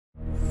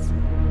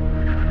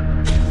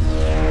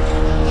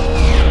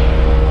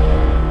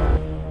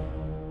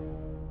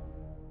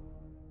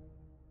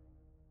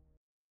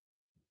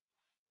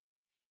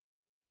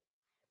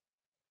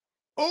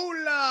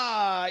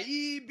Hola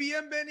y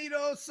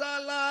bienvenidos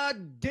a la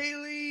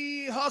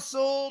Daily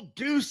Hustle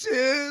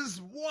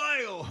Deuces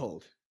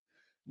Wild.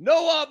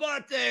 Noah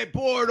Abate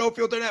por No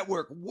Filter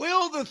Network.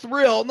 Will the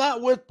Thrill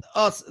not with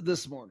us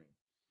this morning.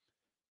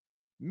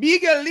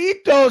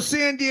 Miguelito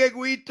San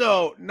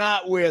Dieguito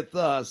not with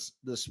us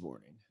this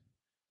morning.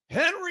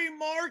 Henry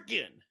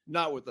Markin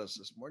not with us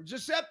this morning.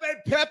 Giuseppe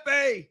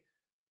Pepe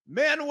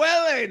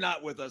Manuele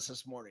not with us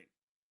this morning.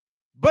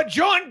 But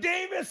John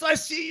Davis, I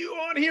see you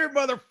on here,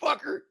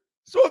 motherfucker.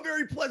 So a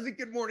very pleasant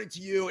good morning to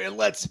you, and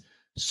let's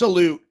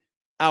salute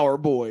our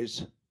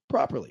boys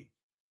properly.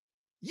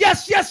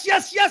 Yes, yes,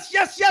 yes, yes,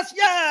 yes, yes,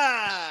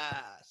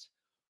 yes.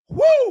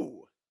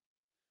 Woo!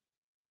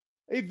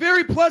 A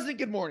very pleasant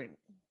good morning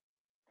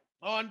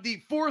on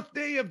the 4th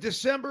day of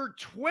December,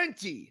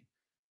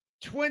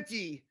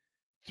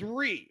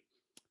 2023.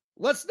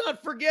 Let's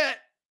not forget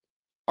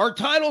our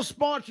title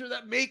sponsor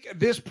that make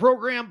this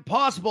program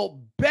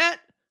possible, Bet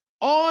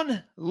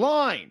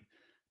Online.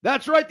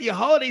 That's right. The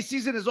holiday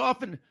season is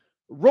often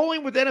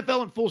rolling with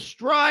NFL in full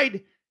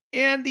stride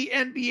and the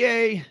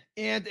NBA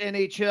and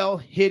NHL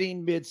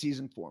hitting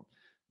mid-season form.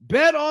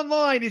 Bet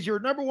Online is your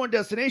number one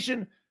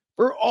destination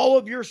for all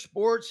of your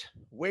sports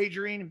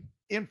wagering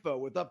info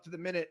with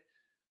up-to-the-minute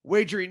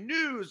wagering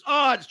news,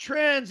 odds,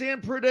 trends,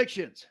 and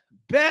predictions.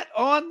 Bet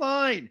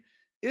Online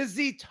is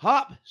the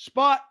top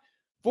spot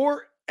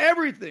for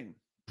everything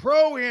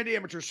pro and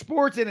amateur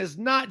sports and is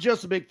not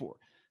just a Big Four.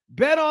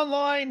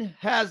 BetOnline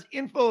has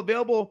info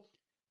available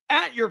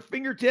at your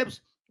fingertips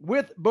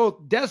with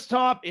both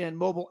desktop and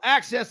mobile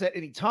access at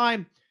any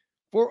time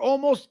for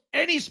almost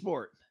any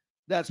sport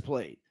that's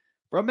played.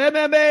 From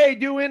MMA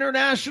to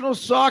international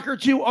soccer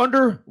to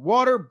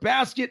underwater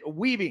basket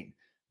weaving,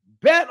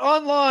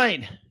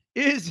 BetOnline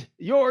is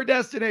your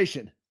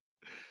destination.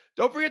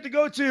 Don't forget to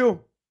go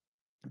to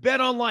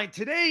BetOnline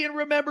today and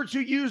remember to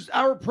use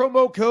our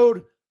promo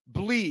code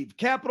BLEAV,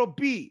 capital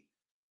B,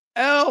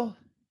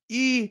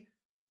 L-E-A-V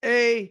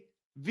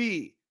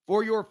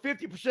for your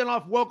 50%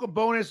 off welcome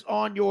bonus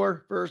on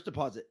your first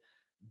deposit.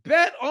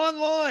 Bet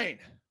Online,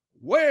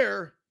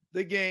 where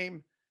the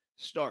game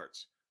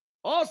starts.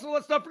 Also,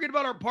 let's not forget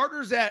about our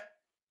partners at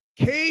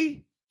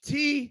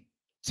KT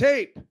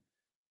Tape.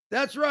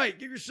 That's right.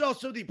 Give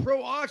yourself some of the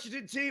Pro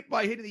Oxygen Tape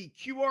by hitting the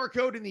QR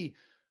code in the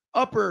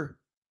upper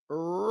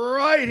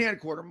right-hand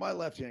corner, my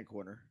left-hand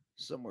corner,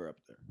 somewhere up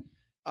there.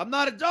 I'm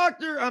not a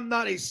doctor. I'm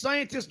not a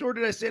scientist, nor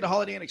did I say it at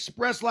Holiday Inn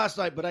Express last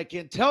night, but I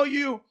can tell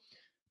you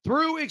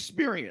through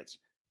experience,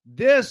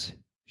 this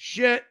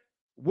shit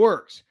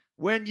works.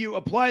 When you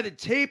apply the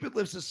tape, it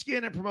lifts the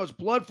skin and promotes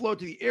blood flow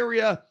to the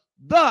area,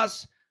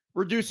 thus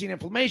reducing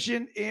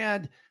inflammation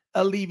and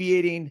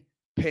alleviating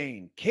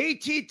pain.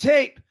 KT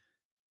Tape,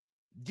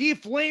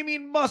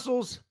 deflaming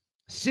muscles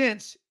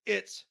since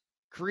its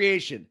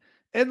creation.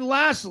 And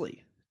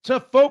lastly,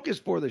 to focus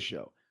for the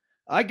show,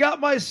 I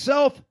got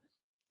myself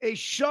a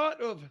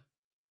shot of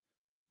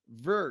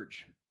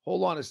Verge.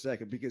 Hold on a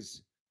second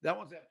because that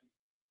one's empty.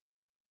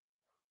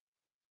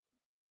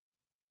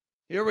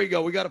 Here we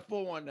go. We got a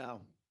full one now.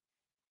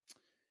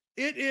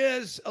 It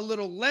is a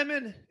little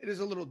lemon. It is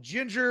a little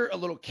ginger, a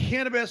little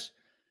cannabis.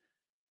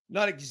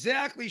 Not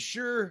exactly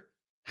sure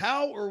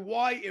how or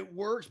why it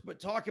works, but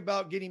talk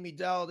about getting me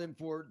dialed in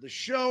for the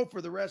show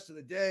for the rest of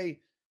the day.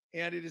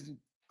 And it is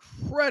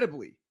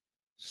incredibly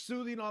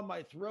soothing on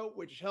my throat,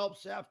 which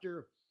helps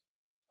after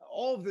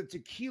all of the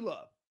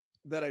tequila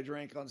that I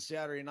drank on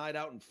Saturday night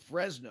out in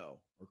Fresno,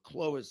 or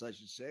Clovis, I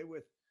should say,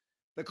 with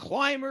the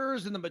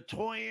Climbers and the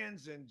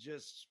Matoyans and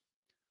just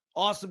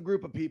awesome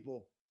group of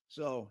people.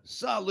 So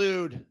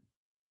salute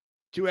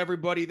to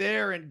everybody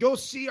there, and go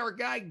see our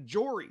guy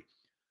Jory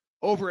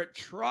over at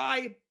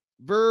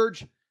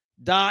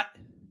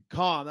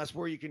tryverge.com. That's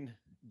where you can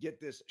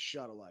get this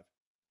shot of life.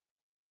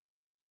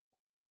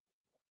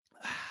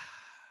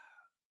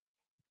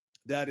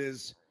 That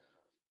is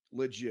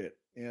legit,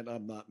 and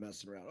I'm not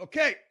messing around.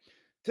 Okay,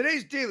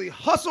 today's Daily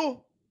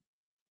Hustle.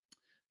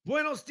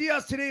 Buenos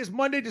dias. Today is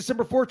Monday,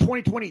 December 4th,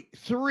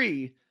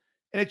 2023,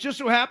 and it just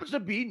so happens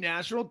to be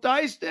National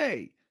Dice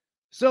Day.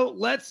 So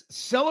let's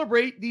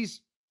celebrate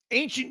these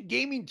ancient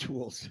gaming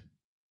tools.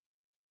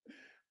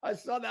 I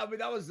saw that, but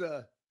that was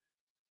a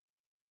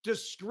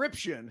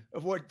description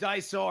of what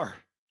dice are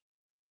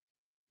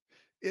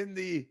in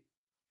the,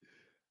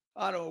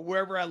 I don't know,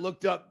 wherever I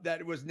looked up that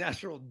it was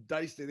National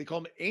Dice Day. They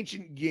call them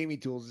ancient gaming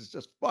tools. It's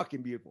just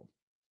fucking beautiful.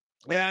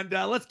 And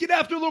let's get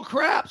after a little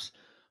craps.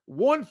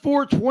 1,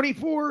 4,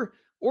 24,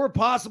 or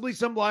possibly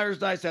some liar's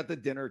dice at the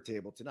dinner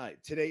table tonight.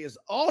 Today is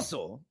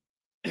also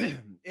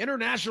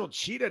International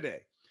Cheetah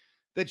Day.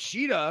 The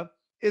cheetah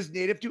is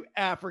native to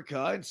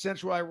Africa and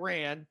central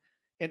Iran.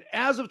 And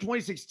as of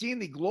 2016,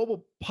 the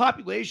global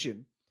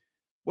population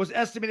was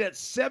estimated at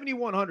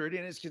 7,100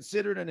 and is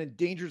considered an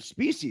endangered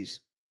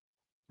species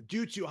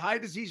due to high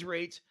disease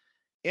rates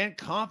and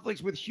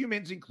conflicts with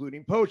humans,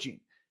 including poaching.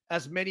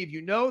 As many of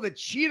you know, the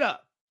cheetah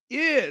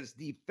is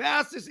the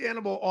fastest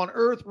animal on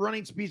Earth,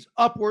 running speeds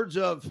upwards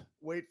of,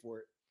 wait for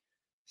it,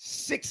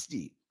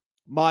 60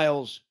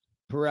 miles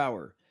per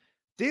hour.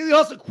 Daily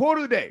Hustle quote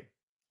of the day.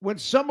 when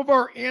some of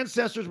our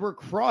ancestors were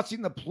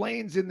crossing the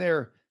plains in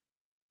their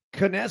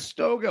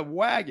Conestoga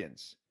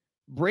wagons,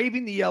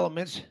 braving the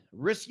elements,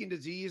 risking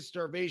disease,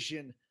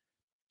 starvation,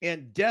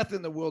 and death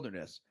in the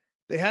wilderness,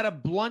 they had a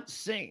blunt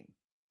saying,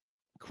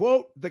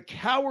 quote, "The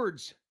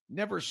cowards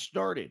never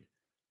started,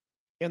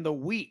 and the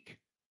weak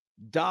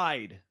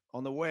died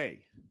on the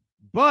way."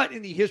 But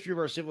in the history of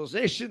our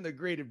civilization, the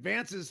great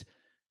advances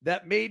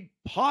that made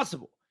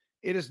possible,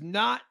 it is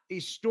not a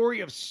story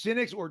of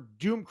cynics or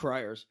doom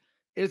criers.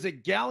 It is a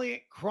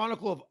gallant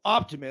chronicle of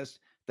optimists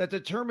that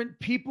determined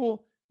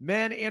people,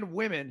 men and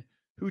women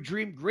who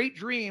dream great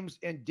dreams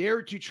and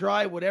dare to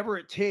try whatever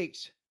it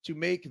takes to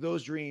make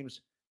those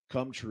dreams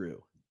come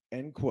true.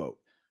 End quote.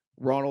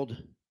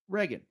 Ronald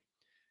Reagan.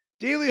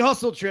 Daily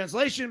Hustle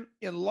translation: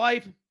 in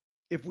life,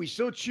 if we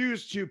so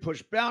choose to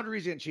push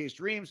boundaries and chase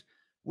dreams,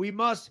 we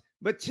must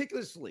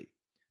meticulously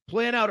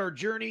plan out our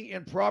journey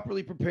and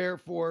properly prepare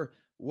for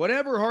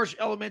whatever harsh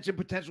elements and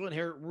potential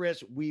inherent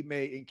risks we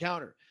may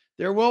encounter.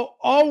 There will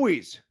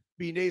always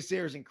be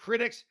naysayers and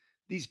critics.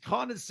 These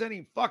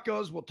condescending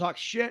fuckos will talk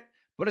shit,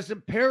 but it's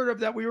imperative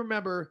that we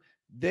remember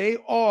they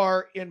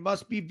are and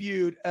must be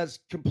viewed as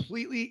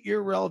completely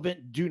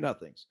irrelevant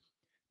do-nothings.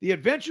 The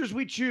adventures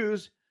we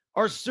choose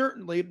are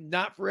certainly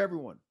not for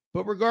everyone,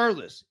 but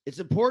regardless, it's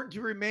important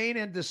to remain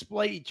and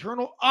display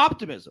eternal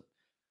optimism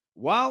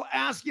while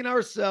asking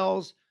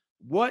ourselves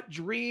what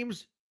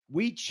dreams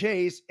we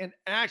chase and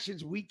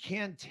actions we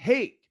can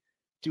take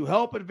to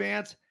help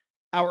advance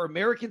our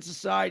American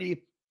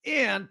society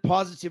and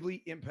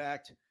positively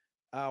impact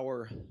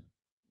our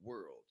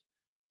world.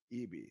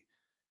 EB.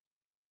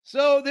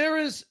 So there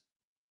is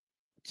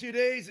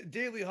today's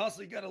Daily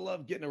Hustle. You got to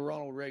love getting a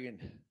Ronald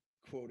Reagan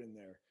quote in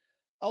there.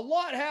 A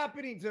lot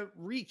happening to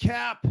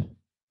recap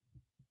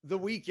the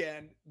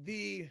weekend.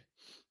 The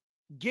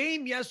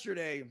game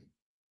yesterday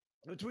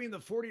between the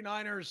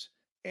 49ers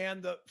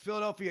and the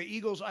Philadelphia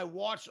Eagles, I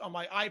watched on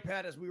my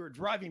iPad as we were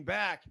driving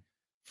back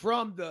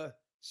from the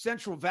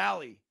Central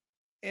Valley.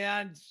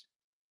 And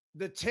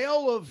the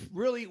tale of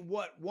really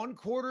one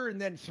quarter and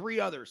then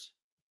three others,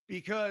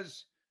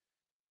 because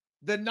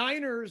the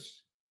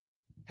Niners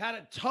had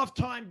a tough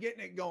time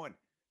getting it going.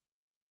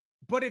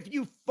 But if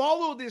you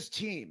follow this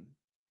team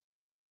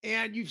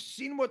and you've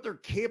seen what they're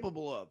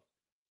capable of,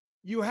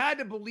 you had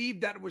to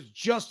believe that it was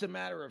just a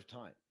matter of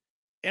time.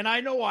 And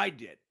I know I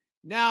did.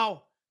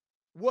 Now,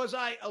 was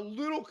I a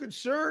little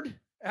concerned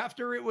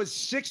after it was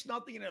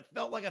 6-0 and it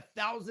felt like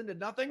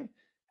 1,000-0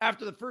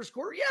 after the first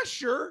quarter? Yeah,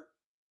 sure.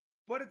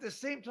 But at the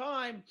same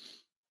time,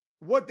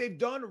 what they've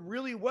done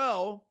really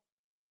well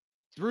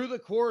through the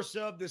course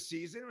of the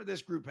season, or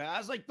this group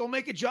has, like, they'll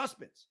make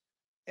adjustments.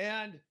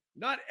 And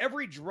not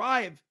every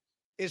drive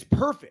is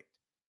perfect.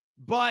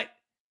 But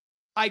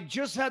I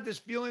just had this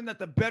feeling that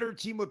the better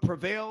team would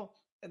prevail,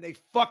 and they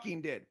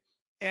fucking did.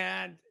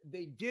 And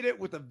they did it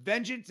with a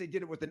vengeance. They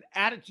did it with an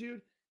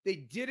attitude. They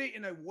did it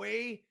in a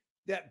way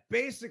that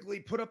basically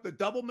put up the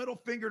double middle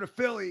finger to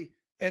Philly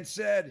and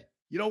said,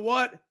 you know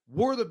what?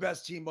 We're the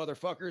best team,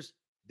 motherfuckers.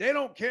 They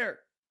don't care.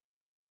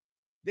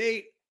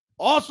 They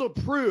also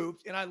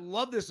proved, and I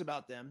love this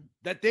about them,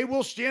 that they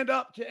will stand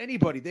up to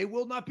anybody. They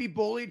will not be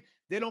bullied.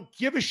 They don't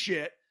give a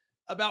shit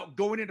about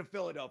going into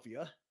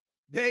Philadelphia.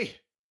 They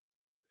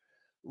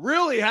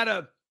really had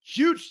a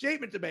huge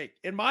statement to make,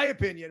 in my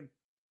opinion,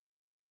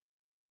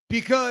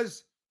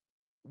 because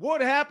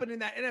what happened in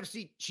that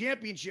NFC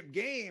Championship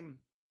game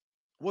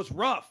was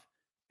rough.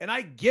 And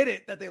I get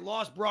it that they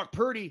lost Brock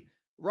Purdy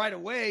right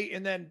away,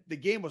 and then the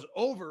game was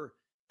over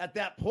at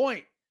that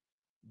point.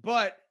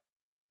 But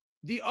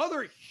the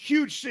other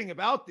huge thing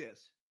about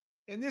this,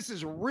 and this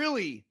is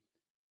really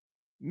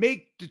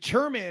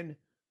determine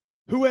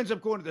who ends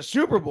up going to the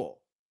Super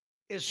Bowl,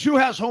 is who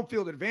has home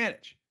field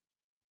advantage.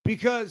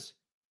 Because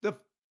the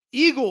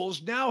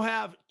Eagles now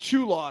have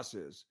 2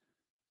 losses.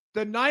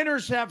 The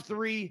Niners have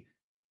 3.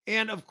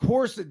 And, of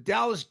course, the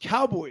Dallas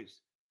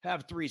Cowboys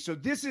have 3. So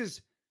this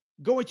is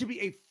going to be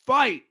a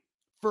fight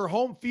for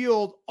home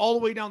field all the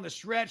way down the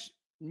stretch,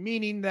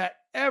 meaning that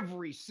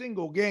every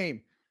single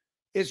game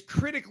is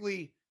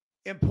critically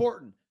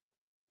important.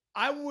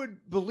 I would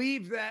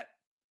believe that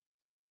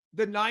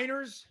the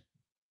Niners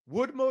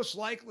would most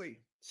likely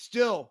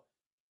still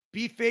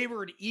be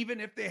favored even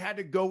if they had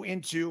to go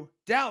into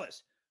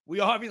Dallas. We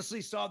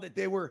obviously saw that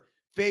they were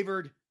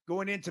favored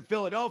going into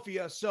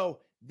Philadelphia, so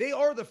they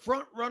are the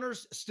front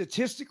runners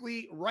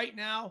statistically right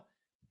now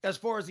as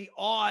far as the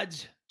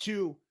odds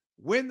to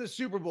win the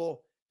Super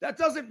Bowl. That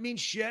doesn't mean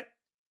shit.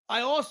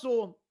 I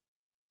also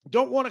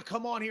don't want to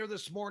come on here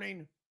this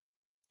morning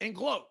and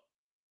gloat.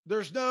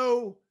 There's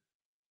no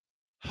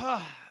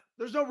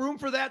room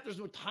for that. There's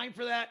no time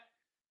for that.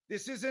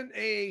 This isn't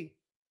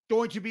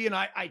going to be an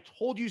I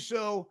told you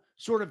so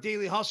sort of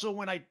daily hustle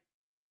when I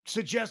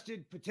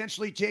suggested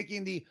potentially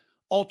taking the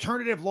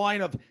alternative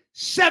line of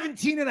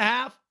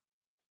 17.5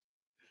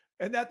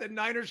 and that the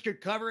Niners could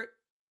cover it.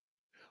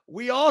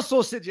 We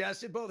also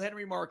suggested, both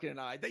Henry Markin and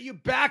I, that you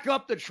back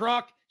up the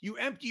truck, you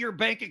empty your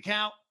bank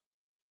account,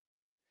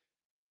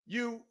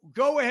 you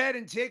go ahead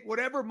and take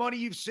whatever money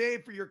you've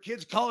saved for your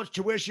kids' college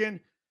tuition,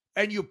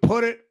 and you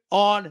put it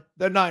on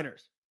the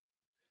Niners.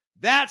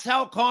 That's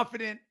how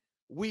confident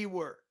we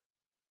were.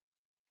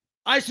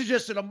 I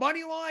suggested a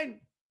money line.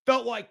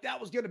 Felt like that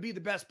was going to be the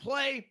best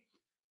play.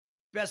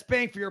 Best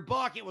bang for your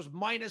buck. It was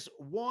minus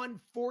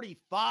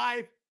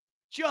 145.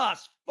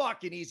 Just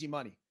fucking easy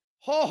money.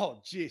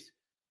 Oh, jeez.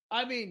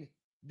 I mean,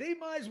 they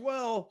might as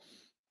well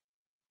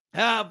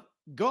have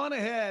gone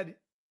ahead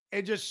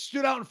and just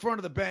stood out in front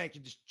of the bank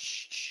and just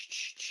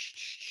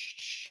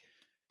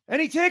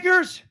any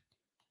takers?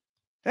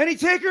 Any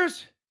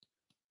takers?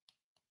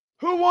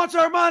 Who wants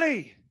our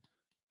money?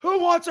 Who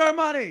wants our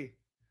money?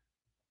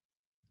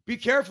 Be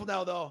careful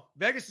now, though.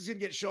 Vegas is going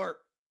to get sharp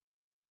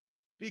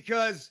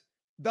because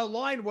the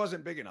line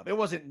wasn't big enough. It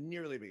wasn't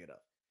nearly big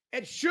enough.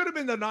 It should have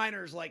been the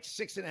Niners like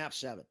 6.5,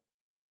 7.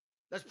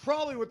 That's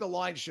probably what the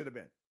line should have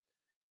been.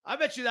 I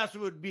bet you that's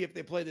what it would be if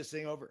they played this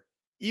thing over,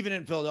 even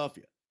in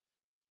Philadelphia.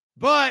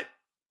 But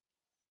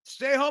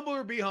stay humble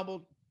or be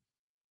humbled.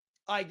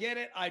 I get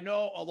it. I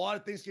know a lot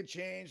of things can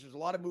change. There's a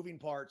lot of moving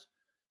parts.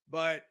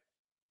 But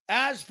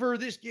as for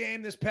this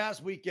game this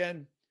past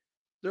weekend,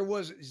 there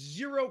was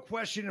zero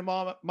question in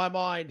my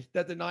mind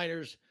that the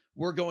Niners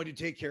were going to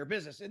take care of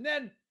business. And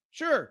then,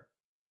 sure,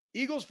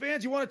 Eagles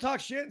fans, you want to talk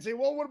shit and say,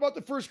 well, what about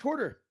the first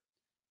quarter?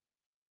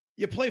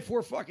 You play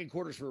 4 fucking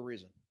quarters for a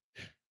reason.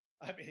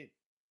 I mean,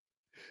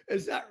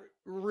 is that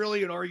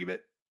really an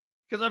argument?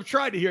 Because I've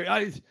tried to hear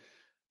it.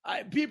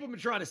 People have been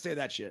trying to say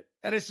that shit.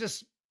 And it's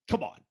just,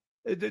 come on.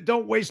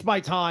 Don't waste my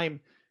time.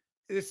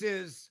 This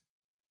is,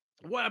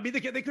 what I mean, they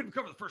couldn't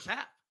cover the first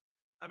half.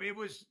 I mean, it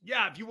was,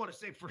 yeah, if you want to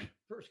say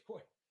first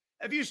quarter.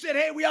 If you said,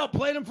 hey, we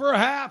outplayed them for a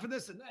half and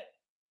this and that,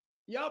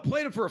 you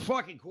outplayed them for a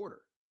fucking quarter.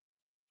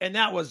 And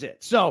that was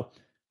it. So,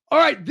 all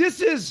right,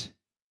 this is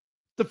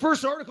the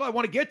first article I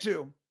want to get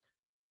to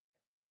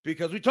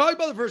because we talked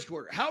about the first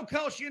quarter. How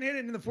Kyle Shanahan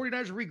and the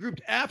 49ers regrouped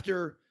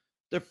after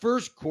the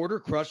first quarter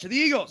crush to the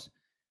Eagles.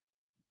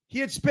 He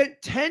had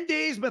spent 10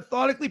 days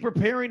methodically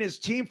preparing his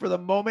team for the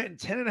moment and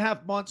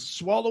 10.5 months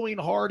swallowing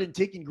hard and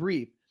taking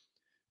grief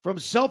from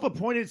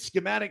self-appointed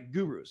schematic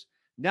gurus.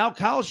 Now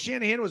Kyle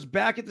Shanahan was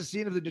back at the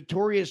scene of the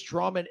notorious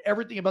trauma, and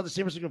everything about the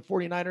San Francisco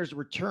 49ers'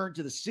 return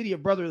to the city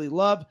of brotherly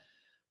love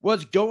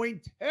was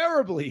going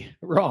terribly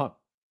wrong.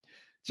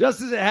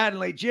 Just as it had in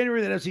late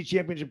January, the NFC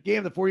Championship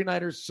game, the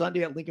 49ers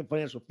Sunday at Lincoln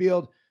Financial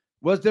Field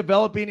was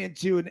developing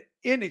into an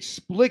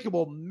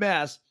inexplicable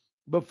mess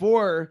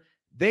before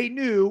they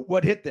knew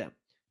what hit them.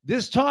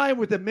 This time,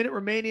 with a minute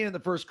remaining in the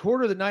first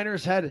quarter, the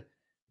Niners had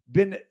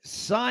been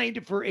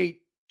signed for a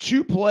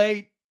two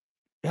 12-play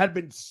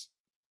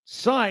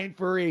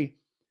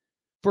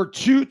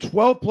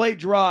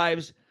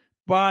drives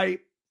by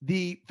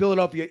the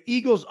Philadelphia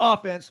Eagles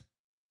offense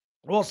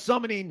while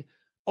summoning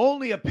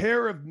only a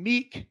pair of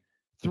meek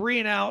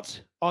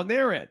 3-and-outs on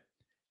their end.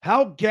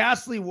 How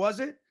ghastly was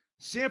it?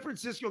 San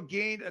Francisco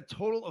gained a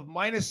total of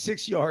minus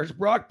 6 yards.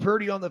 Brock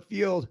Purdy on the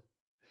field,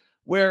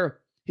 where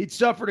he'd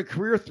suffered a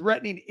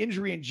career-threatening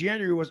injury in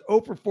January, was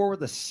 0 for 4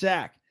 with a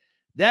sack.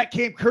 That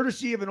came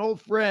courtesy of an old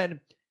friend,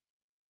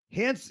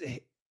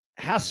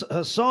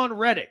 Hassan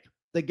Reddick,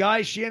 the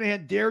guy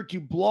Shanahan dared to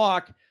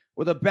block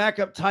with a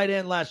backup tight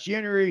end last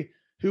January,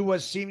 who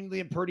was seemingly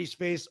in Purdy's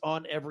face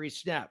on every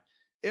snap.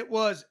 It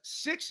was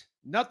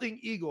 6-0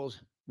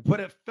 Eagles, but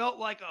it felt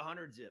like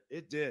 100-zip.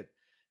 It did.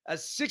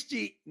 As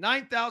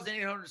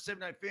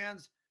 69,879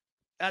 fans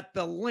at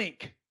the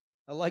Link,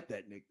 I like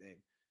that nickname,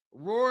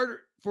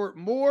 roared for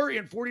more,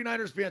 and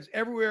 49ers fans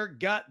everywhere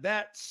got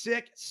that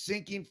sick,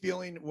 sinking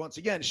feeling once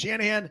again.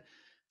 Shanahan,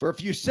 for a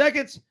few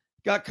seconds,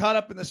 got caught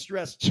up in the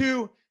stress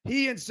too.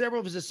 He and several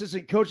of his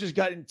assistant coaches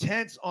got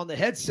intense on the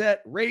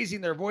headset,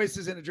 raising their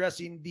voices and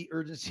addressing the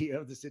urgency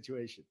of the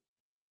situation.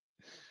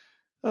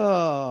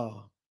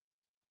 Oh.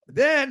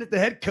 Then the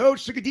head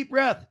coach took a deep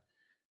breath,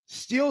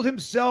 steeled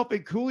himself,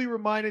 and coolly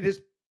reminded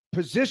his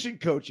position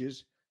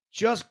coaches,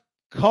 just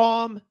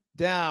calm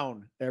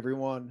down,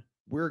 everyone.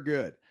 We're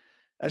good.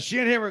 As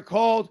Shanahan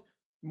recalled,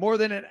 more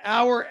than an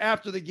hour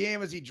after the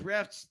game, as he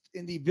dressed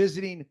in the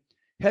visiting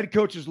head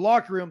coach's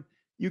locker room,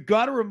 you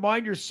got to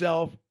remind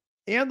yourself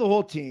and the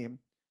whole team,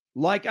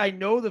 like I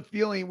know the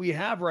feeling we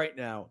have right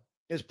now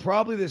is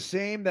probably the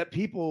same that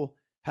people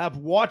have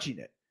watching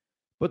it.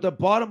 But the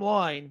bottom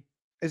line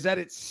is that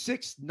it's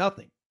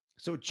 6-0.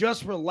 So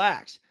just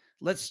relax.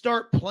 Let's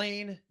start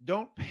playing.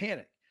 Don't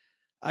panic.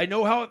 I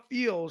know how it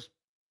feels,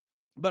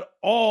 but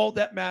all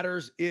that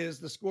matters is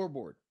the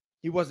scoreboard.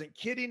 He wasn't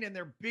kidding. In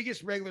their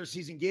biggest regular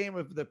season game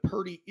of the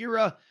Purdy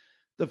era,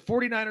 the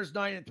 49ers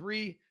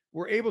 9-3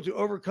 were able to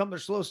overcome their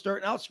slow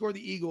start and outscore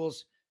the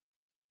Eagles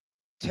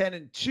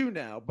 10-2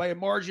 now by a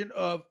margin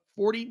of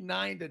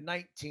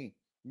 49-19.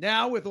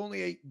 Now, with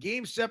only a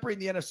game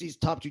separating the NFC's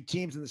top two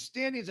teams in the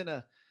standings and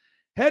a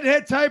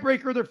head-to-head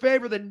tiebreaker in their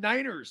favor, the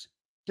Niners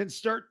can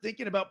start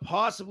thinking about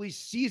possibly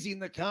seizing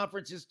the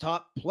conference's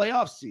top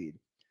playoff seed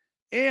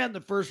and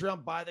the first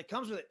round bye that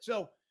comes with it.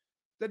 So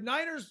the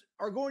Niners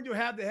are going to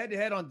have the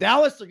head-to-head on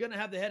Dallas. They're going to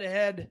have the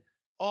head-to-head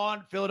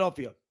on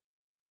Philadelphia.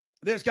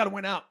 They just got to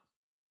win out.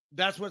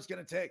 That's what it's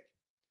going to take.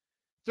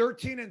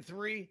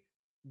 13-3.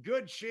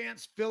 good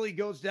chance Philly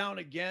goes down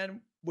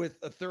again with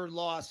a third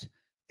loss.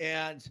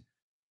 And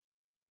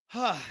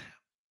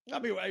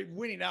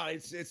winning out,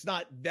 it's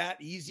not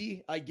that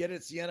easy. I get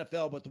it's the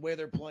NFL, but the way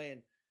they're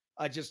playing,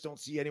 I just don't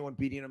see anyone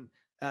beating them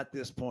at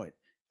this point.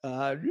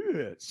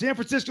 San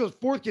Francisco's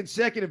fourth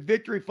consecutive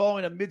victory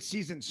following a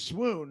midseason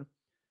swoon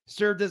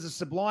served as a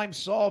sublime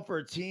solve for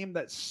a team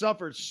that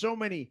suffered so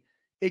many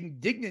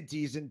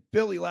indignities in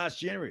Philly last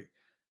January.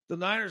 The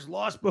Niners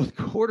lost both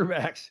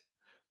quarterbacks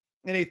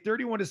in a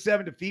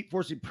 31-7 defeat,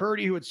 forcing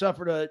Purdy, who had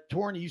suffered a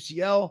torn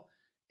UCL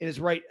in his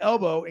right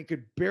elbow and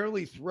could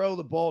barely throw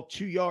the ball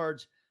 2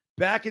 yards,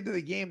 back into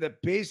the game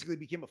that basically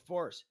became a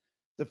farce.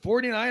 The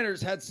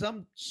 49ers had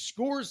some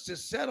scores to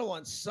settle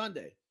on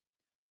Sunday,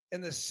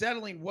 and the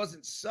settling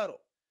wasn't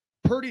subtle.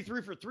 Purdy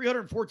threw for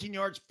 314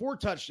 yards, 4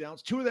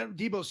 touchdowns, 2 of them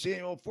Deebo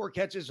Samuel, 4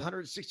 catches,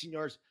 116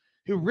 yards,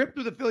 who ripped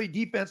through the Philly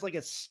defense like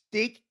a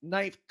steak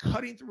knife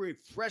cutting through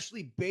a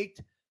freshly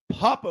baked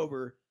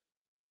popover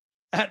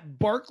at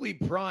Barclay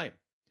Prime.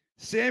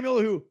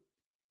 Samuel, who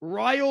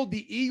riled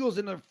the Eagles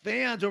and their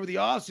fans over the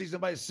offseason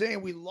by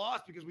saying we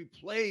lost because we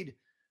played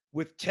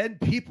with 10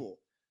 people,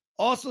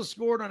 also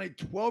scored on a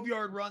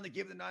 12-yard run that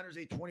gave the Niners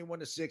a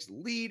 21-6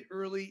 lead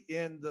early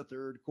in the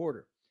third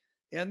quarter.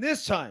 And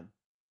this time,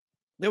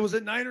 there was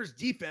a Niners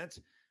defense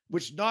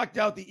which knocked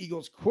out the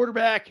Eagles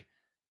quarterback,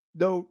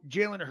 though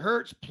Jalen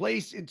Hurts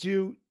placed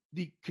into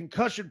the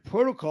concussion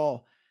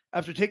protocol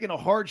after taking a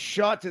hard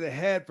shot to the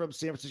head from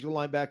San Francisco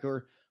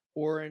linebacker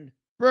Oren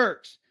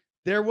Burks.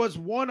 There was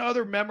one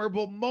other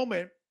memorable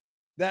moment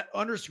that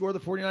underscored the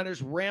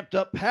 49ers' ramped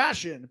up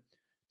passion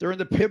during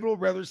the pivotal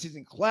regular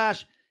season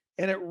clash,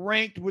 and it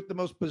ranked with the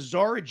most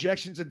bizarre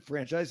ejections in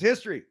franchise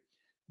history.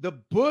 The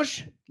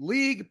Bush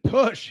League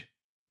push,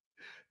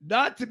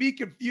 not to be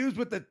confused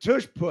with the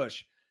tush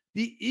push.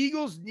 The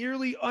Eagles'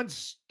 nearly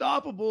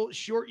unstoppable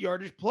short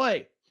yardage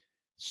play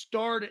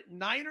starred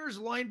Niners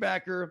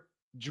linebacker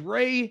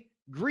Dre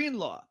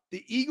Greenlaw,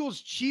 the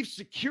Eagles' chief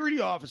security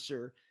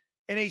officer,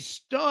 and a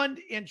stunned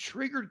and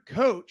triggered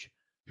coach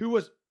who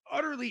was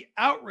utterly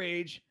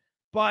outraged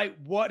by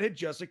what had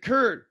just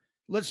occurred.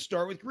 Let's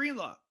start with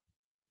Greenlaw.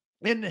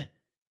 In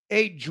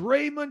a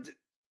Draymond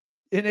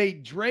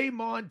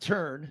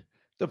turn,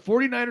 the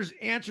 49ers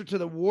answered to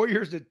the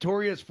Warriors'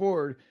 notorious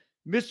forward,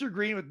 Mr.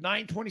 Green, with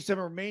 9:27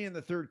 remaining in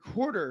the third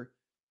quarter.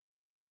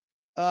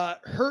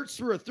 Hurts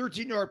threw a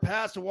 13-yard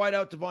pass to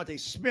wideout Devontae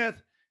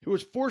Smith, who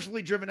was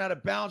forcefully driven out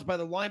of bounds by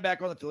the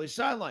linebacker on the Philly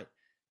sideline.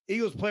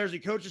 Eagles players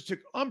and coaches took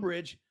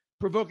umbrage,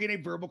 provoking a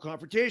verbal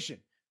confrontation.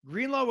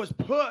 Greenlaw was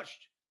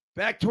pushed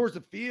back towards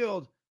the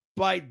field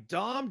by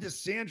Dom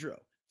DeSandro,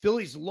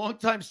 Philly's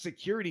longtime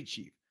security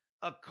chief,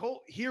 a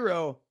cult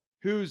hero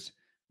whose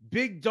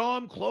Big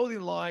Dom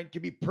clothing line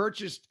can be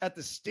purchased at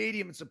the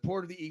stadium in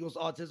support of the Eagles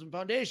Autism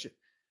Foundation.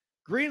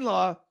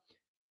 Greenlaw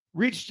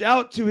reached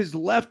out to his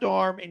left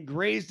arm and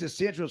grazed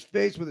DeSandro's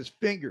face with his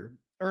finger,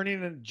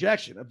 earning an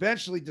ejection.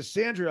 Eventually,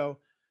 DeSandro,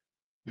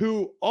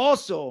 who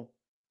also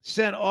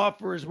sent off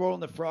for his role in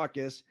the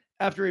fracas,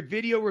 after a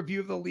video review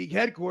of the league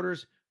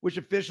headquarters, which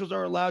officials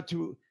are allowed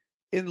to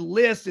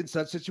enlist in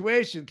such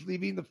situations,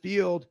 leaving the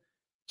field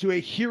to a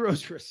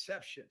hero's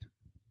reception.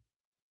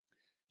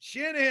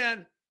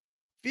 Shanahan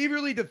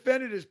feverly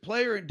defended his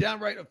player and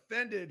downright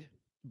offended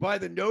by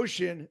the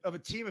notion of a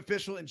team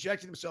official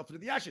injecting himself into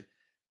the action.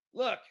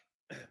 Look,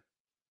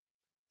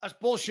 that's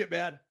bullshit,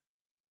 man.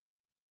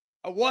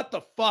 What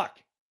the fuck?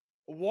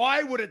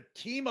 Why would a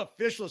team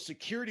official,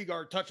 security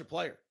guard, touch a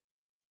player?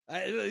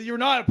 You're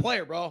not a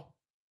player, bro.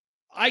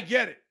 I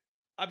get it.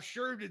 I'm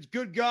sure it's a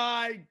good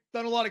guy,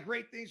 done a lot of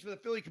great things for the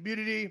Philly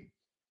community.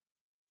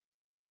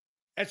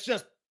 It's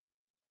just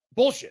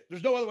bullshit.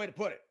 There's no other way to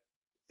put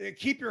it.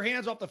 Keep your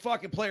hands off the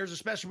fucking players,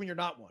 especially when you're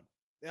not one.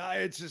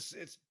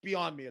 It's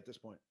beyond me at this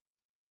point.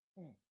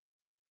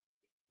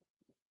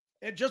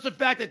 And just the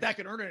fact that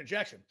can earn an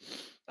ejection.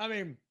 I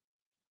mean,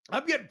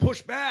 I'm getting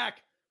pushed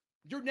back.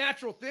 Your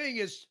natural thing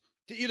is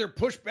to either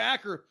push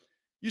back or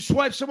you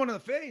swipe someone in the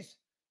face,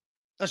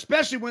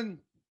 especially when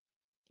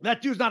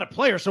that dude's not a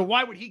player. So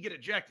why would he get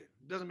ejected?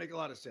 It doesn't make a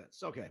lot of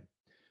sense. Okay.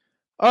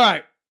 All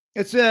right.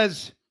 It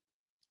says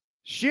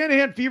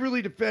Shanahan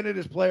feverly defended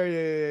his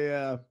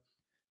player,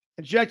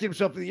 injected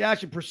himself in the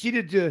action,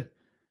 proceeded to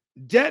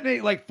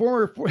detonate like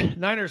former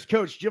Niners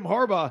coach Jim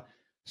Harbaugh,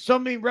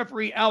 summoning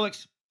referee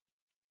Alex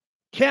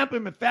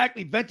Campham,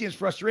 emphatically venting his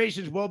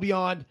frustrations well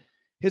beyond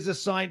his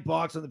assigned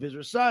box on the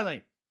visitor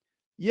sideline.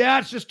 Yeah,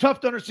 it's just tough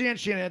to understand,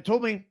 Shanahan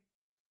told me,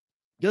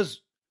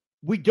 because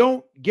we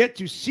don't get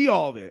to see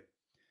all of it.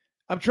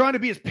 I'm trying to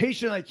be as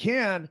patient as I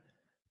can,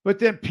 but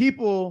then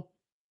people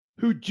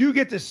who do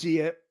get to see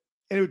it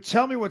and who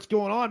tell me what's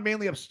going on,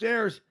 mainly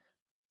upstairs,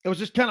 it was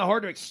just kind of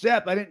hard to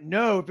accept. I didn't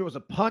know if it was a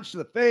punch to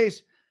the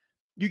face.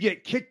 You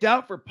get kicked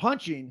out for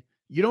punching.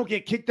 You don't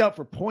get kicked out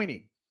for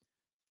pointing.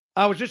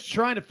 I was just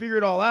trying to figure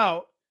it all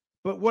out,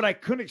 but what I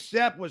couldn't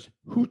accept was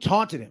who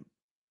taunted him.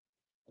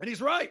 And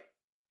he's right.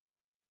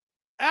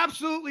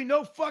 Absolutely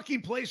no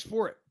fucking place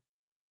for it.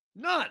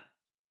 None.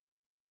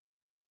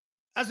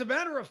 As a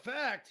matter of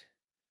fact,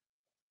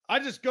 I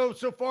just go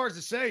so far as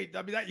to say,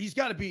 I mean, he's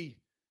got to be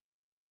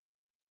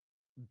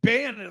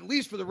banned at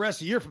least for the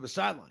rest of the year from the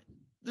sideline.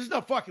 There's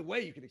no fucking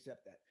way you can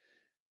accept that.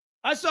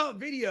 I saw a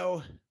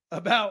video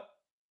about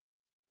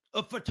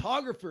a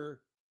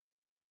photographer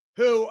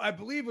who I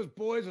believe was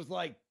boys with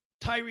like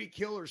Tyreek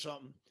Hill or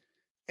something.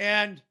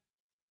 And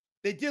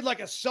they did like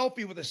a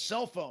selfie with a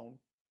cell phone.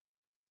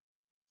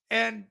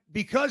 And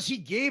because he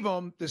gave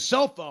him the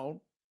cell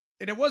phone,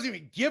 and it wasn't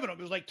even giving him,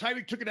 it was like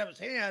Tyreek took it out of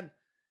his hand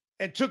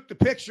and took the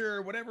picture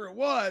or whatever it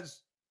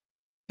was.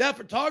 That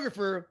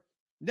photographer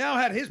now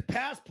had his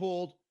pass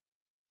pulled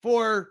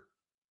for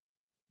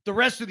the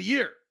rest of the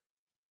year.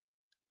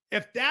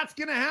 If that's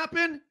going to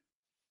happen,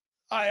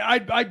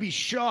 I'd be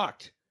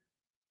shocked,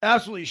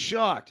 absolutely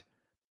shocked,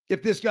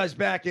 if this guy's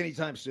back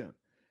anytime soon.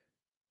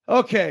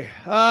 Okay.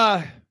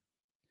 As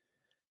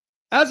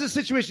the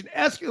situation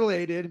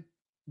escalated,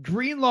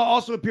 Greenlaw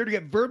also appeared to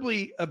get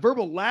a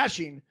verbal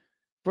lashing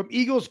from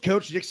Eagles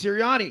coach Nick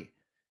Sirianni,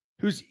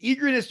 whose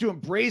eagerness to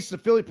embrace the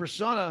Philly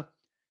persona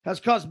has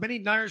caused many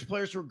Niners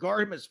players to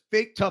regard him as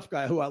fake tough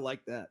guy. I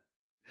like that.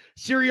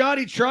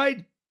 Sirianni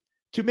tried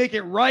to make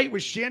it right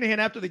with Shanahan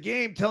after the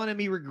game, telling him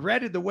he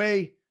regretted the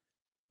way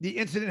the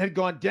incident had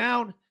gone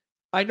down.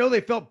 I know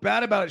they felt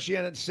bad about it,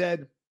 Shanahan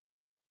said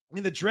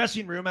in the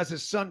dressing room as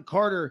his son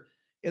Carter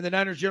and the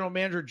Niners general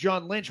manager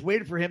John Lynch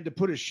waited for him to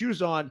put his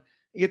shoes on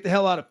and get the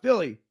hell out of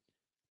Philly.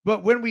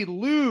 But when we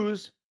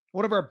lose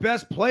one of our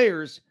best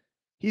players,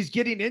 he's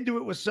getting into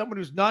it with someone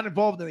who's not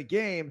involved in the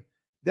game.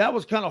 That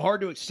was kind of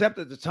hard to accept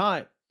at the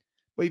time.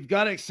 But you've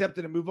got to accept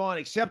it and move on.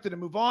 Accept it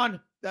and move on.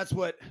 That's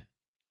what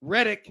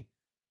Reddick,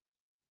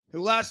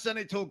 who last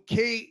Sunday told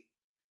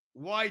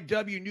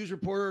KYW news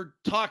reporter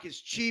talk is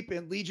cheap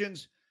and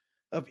legions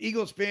of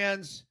Eagles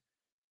fans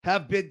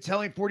have been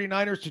telling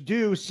 49ers to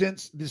do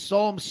since the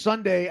solemn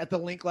Sunday at the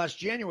link last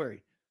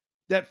January.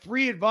 That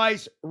free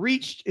advice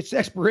reached its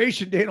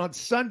expiration date on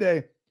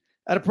Sunday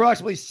at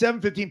approximately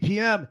 7:15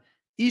 p.m.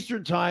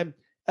 Eastern time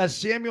as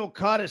Samuel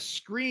caught a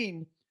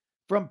screen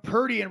from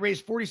Purdy and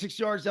raced 46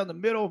 yards down the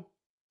middle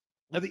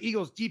of the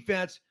Eagles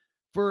defense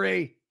for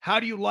a "how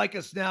do you like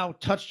us now"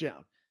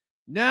 touchdown.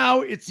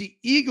 Now it's the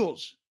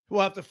Eagles who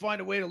will have to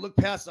find a way to look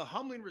past the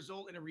humbling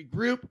result and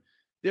regroup.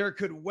 There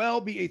could well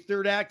be a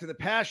third act to the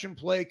passion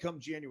play come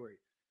January.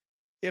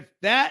 If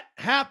that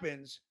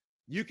happens,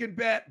 you can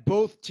bet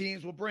both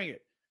teams will bring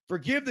it.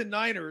 Forgive the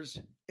Niners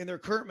in their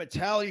current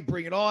mentality,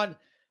 bring it on.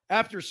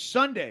 After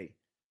Sunday,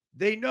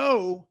 they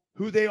know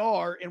who they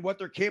are and what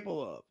they're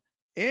capable of.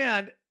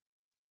 And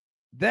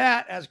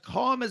that, as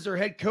calm as their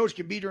head coach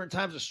can be during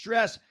times of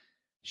stress,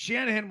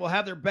 Shanahan will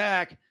have their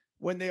back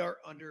when they are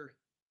under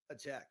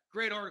attack.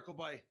 Great article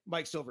by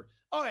Mike Silver.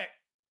 All right.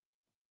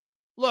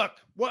 Look,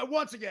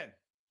 once again,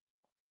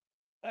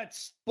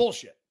 that's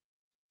bullshit.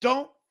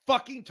 Don't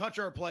fucking touch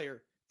our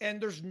player. And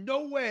there's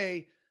no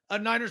way a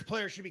Niners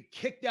player should be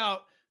kicked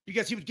out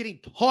because he was getting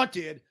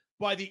taunted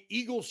by the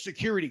Eagles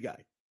security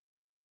guy.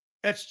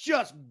 It's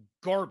just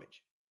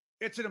garbage.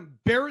 It's an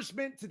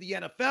embarrassment to the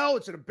NFL.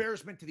 It's an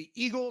embarrassment to the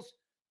Eagles.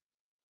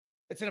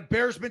 It's an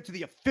embarrassment to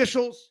the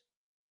officials.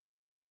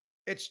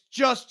 It's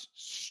just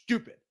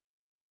stupid.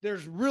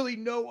 There's really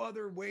no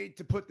other way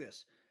to put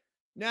this.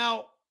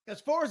 Now,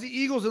 as far as the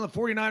Eagles and the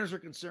 49ers are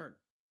concerned,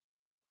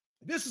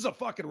 this is a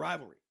fucking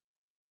rivalry.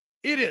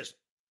 It is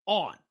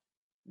on.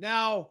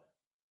 Now,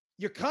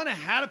 you kind of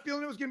had a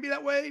feeling it was going to be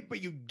that way,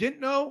 but you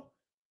didn't know.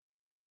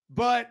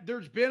 But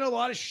there's been a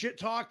lot of shit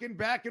talking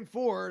back and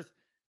forth.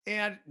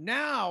 And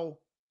now,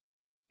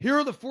 here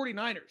are the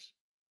 49ers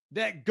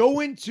that go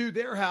into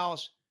their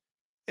house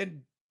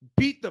and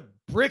beat the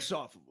bricks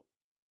off of them.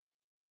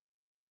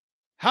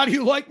 How do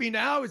you like me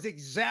now is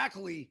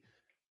exactly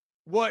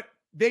what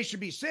they should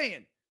be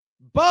saying.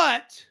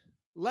 But,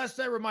 lest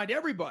I remind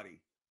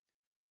everybody,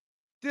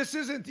 this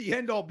isn't the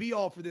end-all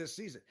be-all for this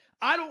season.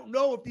 I don't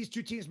know if these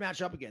two teams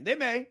match up again. They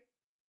may.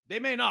 They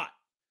may not.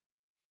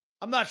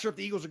 I'm not sure if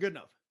the Eagles are good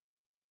enough.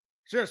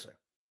 Seriously.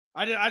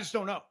 I just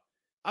don't know.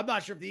 I'm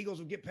not sure if the Eagles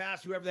will get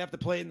past whoever they have to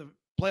play in the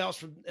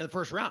playoffs in the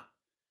first round.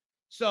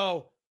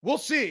 So, we'll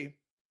see.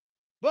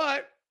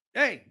 But,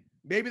 hey,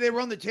 maybe they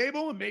run the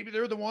table, and maybe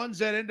they're the ones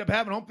that end up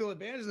having home field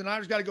advantage, and the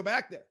Niners got to go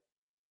back there.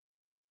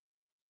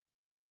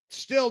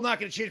 Still not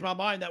going to change my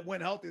mind that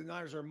when healthy, the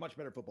Niners are a much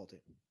better football team.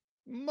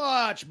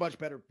 Much, much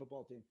better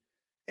football team.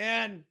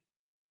 And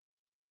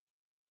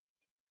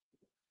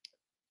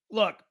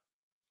look,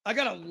 I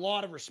got a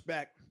lot of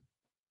respect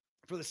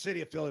for the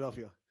city of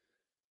Philadelphia.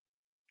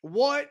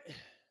 What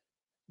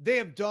they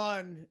have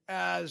done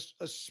as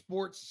a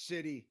sports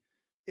city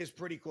is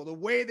pretty cool. The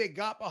way they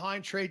got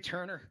behind Trey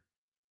Turner,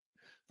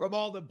 from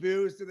all the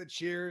boos to the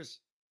cheers.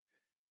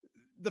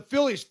 The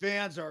Phillies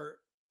fans are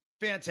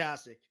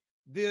fantastic.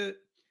 The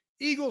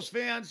Eagles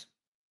fans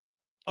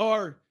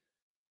are,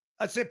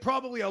 I'd say,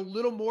 probably a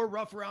little more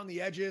rough around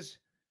the edges.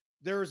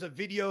 There's a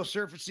video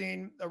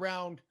surfacing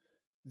around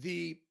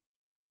the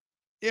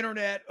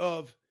internet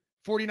of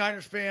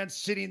 49ers fans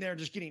sitting there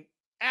just getting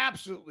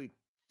absolutely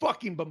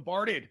fucking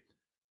bombarded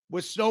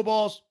with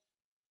snowballs.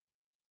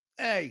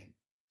 Hey,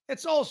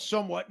 it's all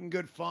somewhat in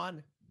good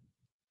fun.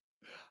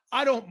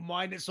 I don't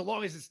mind it so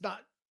long as it's not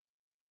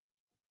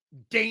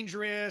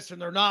dangerous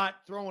and they're not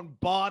throwing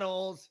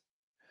bottles.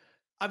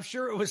 I'm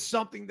sure it was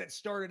something that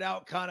started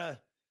out kind of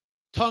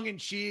tongue in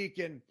cheek.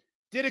 And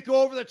did it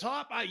go over the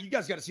top? You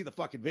guys got to see the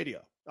fucking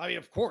video. I mean,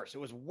 of course, it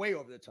was way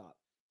over the top.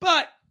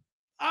 But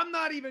I'm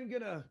not even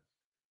going to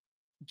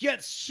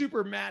get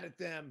super mad at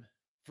them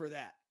for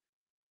that.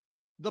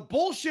 The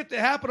bullshit that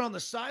happened on the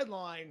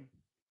sideline,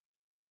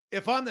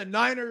 if I'm the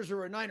Niners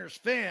or a Niners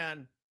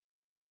fan,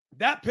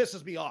 that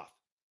pisses me off.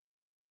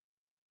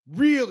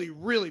 Really,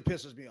 really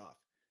pisses me off.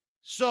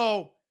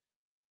 So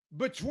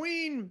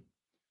between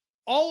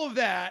all of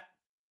that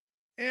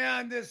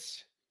and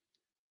this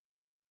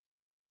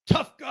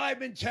tough guy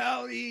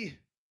mentality,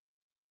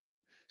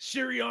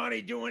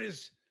 Sirianni doing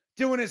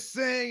his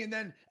thing, and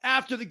then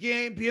after the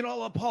game being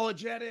all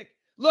apologetic.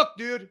 Look,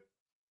 dude,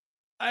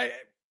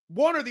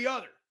 one or the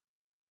other.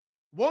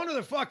 One or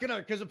the fucking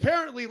other. Because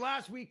apparently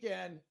last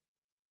weekend,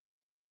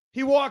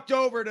 he walked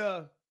over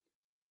to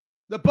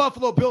the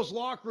Buffalo Bills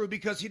locker room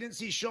because he didn't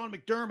see Sean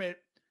McDermott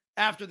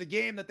after the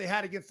game that they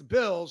had against the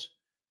Bills.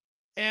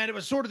 And it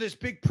was sort of this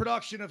big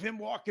production of him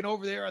walking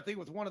over there, I think,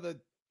 with one of the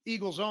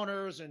Eagles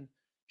owners and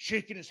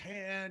shaking his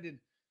hand. And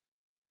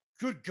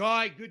good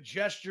guy, good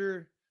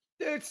gesture.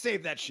 Dude,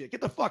 save that shit.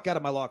 Get the fuck out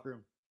of my locker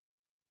room.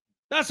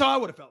 That's how I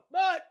would have felt.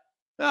 But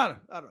I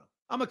don't know.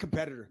 I'm a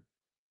competitor.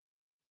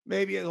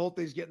 Maybe the whole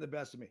thing's getting the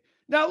best of me.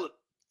 Now,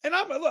 and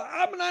I'm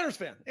a Niners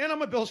fan, and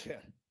I'm a Bills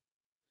fan.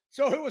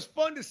 So it was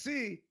fun to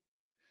see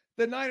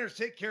the Niners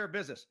take care of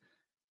business.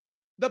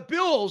 The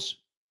Bills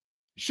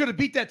should have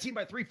beat that team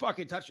by 3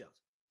 fucking touchdowns.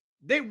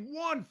 They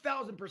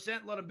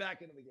 1,000% let them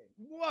back into the game.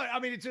 What? I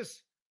mean, it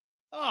just,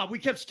 we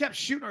kept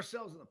shooting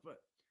ourselves in the foot.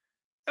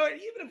 I mean,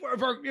 even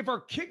if our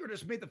kicker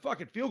just made the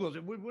fucking field goals,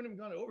 it wouldn't have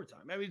gone to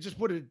overtime. I mean, it just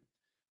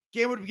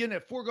game would have been a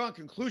foregone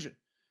conclusion.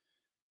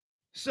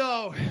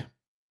 So,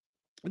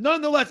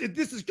 nonetheless,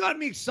 this has gotten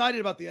me excited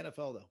about the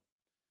NFL, though.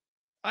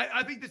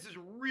 I think this is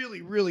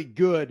really, really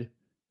good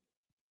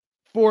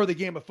for the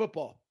game of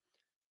football.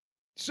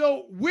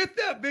 So, with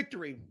that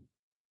victory,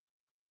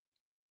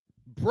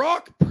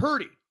 Brock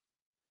Purdy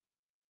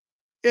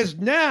is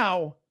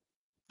now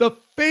the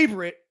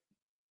favorite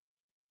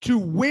to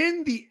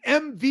win the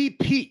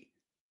MVP.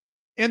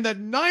 And the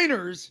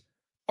Niners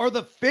are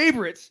the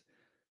favorites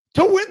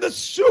to win the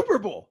Super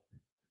Bowl.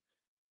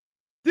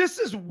 This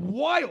is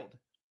wild.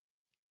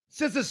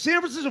 Since the San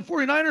Francisco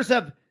 49ers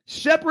have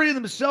separated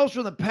themselves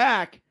from the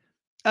pack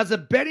as the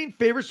betting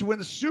favorites to win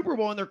the Super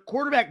Bowl, and their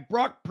quarterback,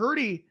 Brock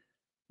Purdy,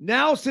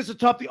 now sits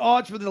atop the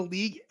odds for the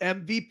league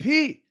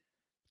MVP.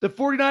 The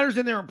 49ers,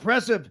 in their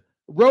impressive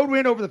road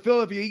win over the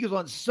Philadelphia Eagles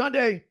on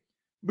Sunday,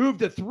 moved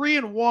to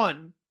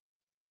 3-1.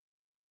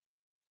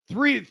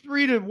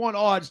 3-1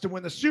 odds to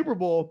win the Super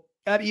Bowl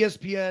at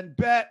ESPN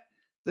Bet,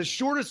 the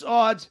shortest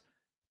odds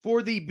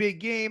for the big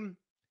game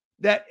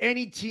that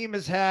any team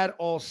has had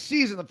all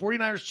season. The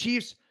 49ers,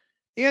 Chiefs,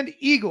 and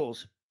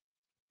Eagles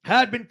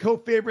had been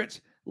co-favorites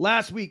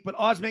last week, but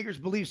odds makers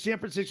believe San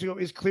Francisco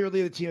is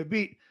clearly the team to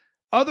beat.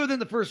 Other than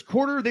the first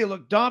quarter, they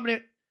look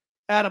dominant.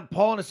 Adam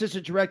Paul, an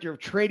assistant director of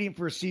trading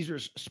for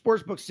Caesars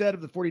Sportsbook, said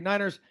of the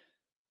 49ers,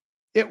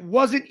 it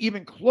wasn't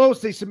even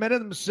close. They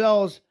cemented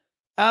themselves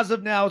as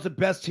of now as the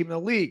best team in the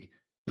league.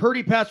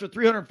 Purdy passed for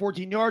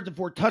 314 yards and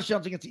 4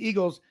 touchdowns against the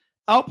Eagles,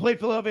 outplayed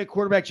Philadelphia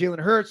quarterback Jalen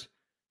Hurts,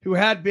 who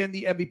had been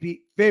the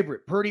MVP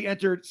favorite. Purdy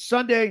entered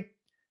Sunday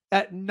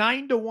at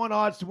 9-1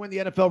 odds to win the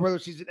NFL regular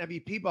season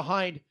MVP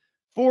behind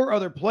 4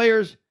 other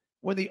players.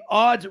 When the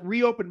odds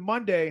reopened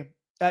Monday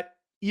at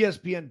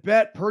ESPN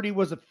Bet, Purdy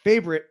was a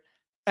favorite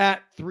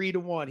at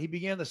 3-1. He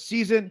began the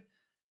season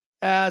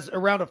as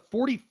around a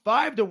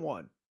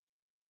 45-1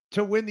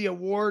 to win the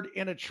award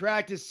and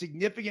attracted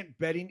significant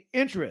betting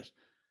interest.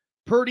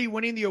 Purdy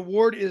winning the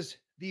award is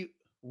the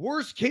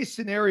worst case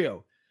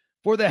scenario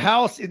for the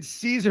house in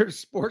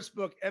Caesars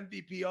Sportsbook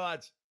MVP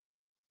odds.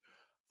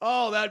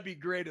 Oh, that'd be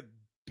great if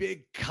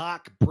big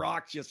cock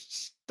Brock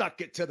just stuck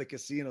it to the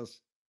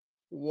casinos.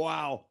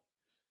 Wow.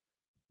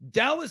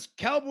 Dallas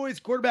Cowboys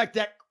quarterback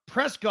Dak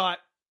Prescott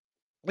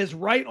is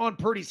right on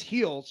Purdy's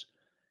heels.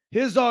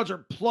 His odds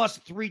are plus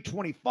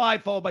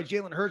 325, followed by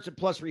Jalen Hurts at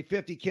plus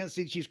 350. Kansas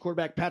City Chiefs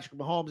quarterback Patrick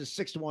Mahomes is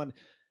 6-1.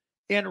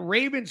 And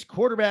Ravens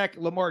quarterback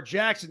Lamar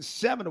Jackson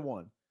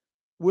 7-1,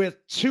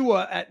 with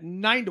Tua at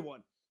 9-1.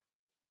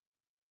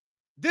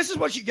 This is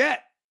what you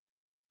get.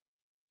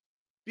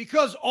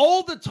 Because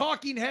all the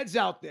talking heads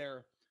out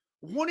there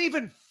won't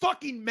even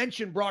fucking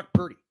mention Brock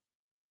Purdy.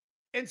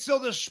 And so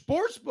the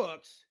sports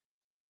books,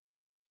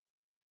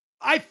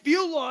 I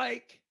feel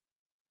like,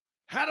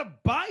 had a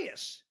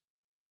bias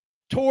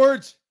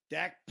towards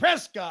Dak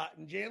Prescott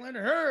and Jalen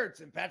Hurts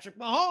and Patrick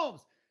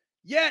Mahomes.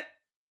 Yet,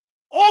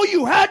 all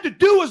you had to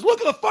do was look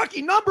at the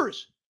fucking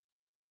numbers.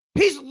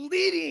 He's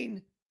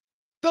leading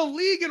the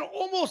league in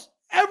almost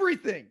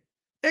everything,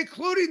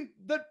 including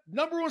the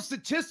number one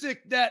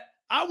statistic that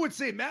I would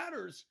say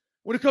matters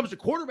when it comes to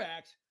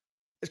quarterbacks.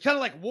 It's kind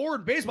of like war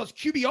in baseball. It's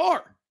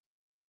QBR.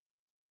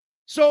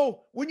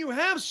 So when you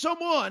have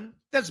someone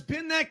that's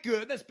been that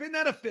good, that's been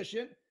that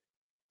efficient,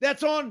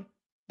 that's on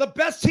the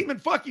best team in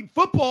fucking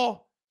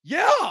football.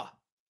 Yeah.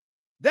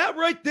 That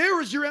right there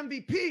is your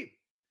MVP.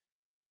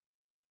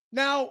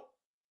 Now,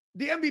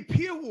 the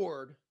MVP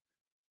award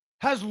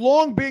has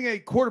long been a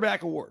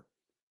quarterback award.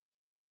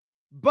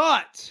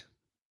 But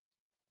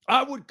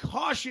I would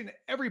caution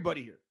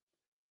everybody here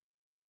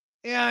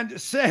and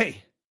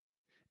say,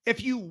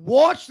 if you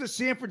watch the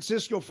San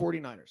Francisco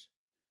 49ers,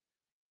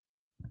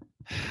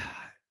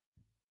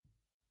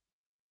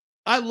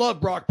 I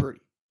love Brock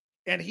Purdy,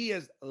 and he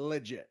is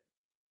legit.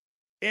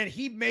 And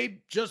he may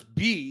just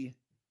be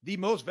the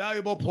most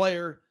valuable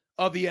player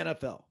of the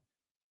NFL.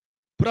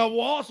 But I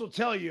will also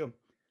tell you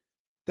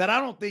that I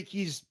don't think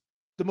he's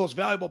the most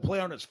valuable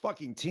player on his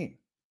fucking team.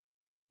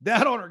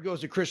 That honor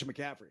goes to Christian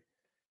McCaffrey.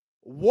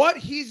 What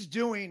he's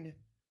doing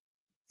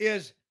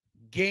is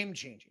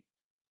game-changing.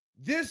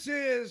 This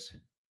is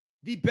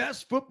the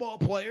best football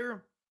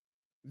player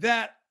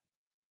that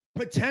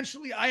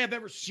potentially I have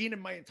ever seen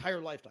in my entire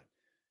lifetime.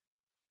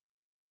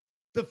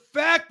 The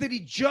fact that he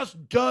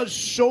just does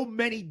so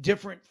many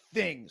different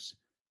things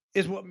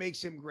is what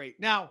makes him great.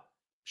 Now,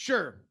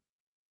 sure,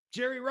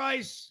 Jerry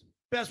Rice,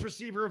 best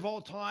receiver of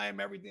all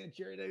time, everything that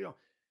Jerry did,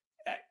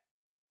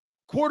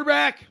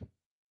 quarterback,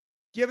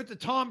 give it to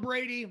Tom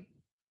Brady.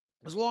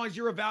 As long as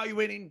you're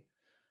evaluating,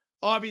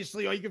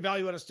 obviously, or you can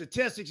evaluate on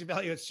statistics,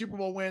 evaluate Super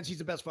Bowl wins, he's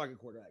the best fucking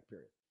quarterback,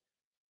 period.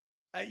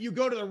 You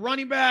go to the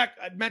running back,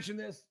 I mentioned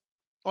this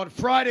on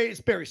Friday,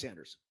 it's Barry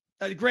Sanders,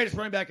 the greatest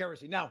running back I've ever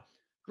seen. Now,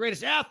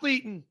 greatest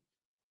athlete in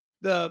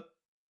the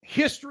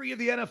history of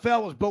the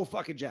NFL was Bo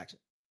fucking Jackson.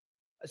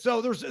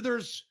 So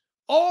there's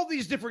all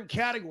these different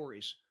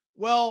categories.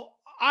 Well,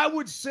 I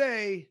would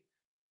say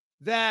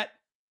that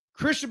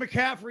Christian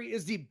McCaffrey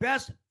is the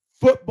best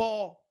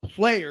football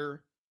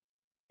player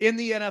in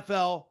the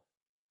NFL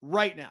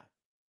right now.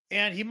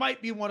 And he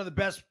might be one of the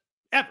best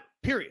ever,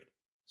 period.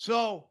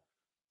 So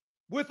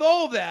with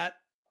all of that,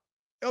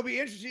 it'll be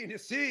interesting to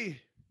see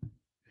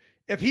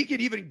if he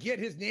could even get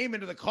his name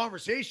into the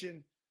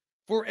conversation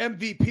for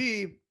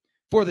MVP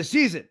for the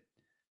season.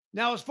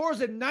 Now, as far as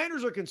the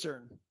Niners are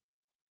concerned,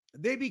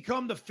 they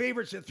become the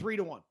favorites at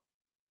 3-1.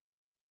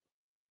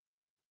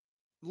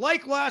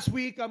 Like last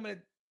week, I'm going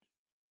to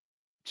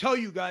tell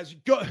you guys,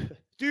 go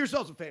do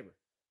yourselves a favor.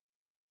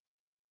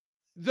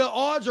 The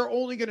odds are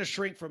only going to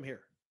shrink from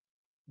here.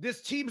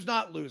 This team's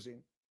not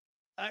losing.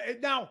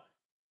 Now,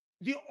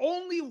 the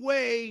only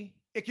way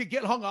it could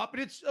get hung up,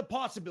 and it's a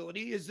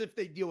possibility, is if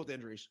they deal with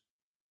injuries.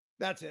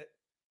 That's it.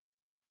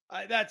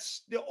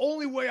 That's the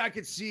only way I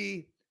could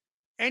see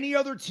any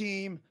other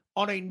team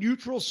on a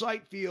neutral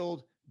site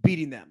field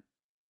beating them.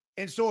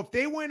 And so if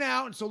they went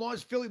out, and so long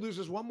as Philly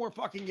loses one more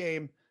fucking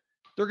game,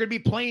 they're going to be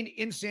playing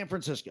in San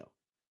Francisco.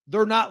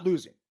 They're not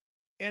losing.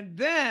 And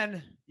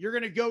then you're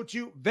going to go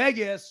to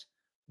Vegas,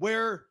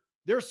 where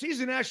their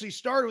season actually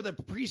started with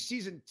a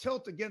preseason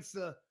tilt against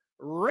the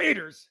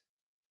Raiders.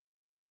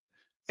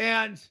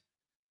 And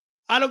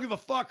I don't give a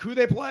fuck who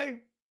they play.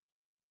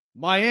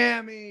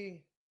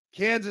 Miami,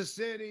 Kansas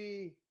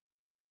City,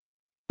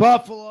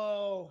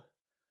 Buffalo.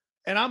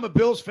 And I'm a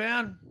Bills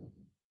fan.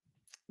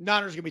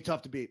 Niners are going to be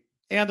tough to beat.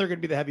 And they're going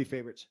to be the heavy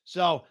favorites.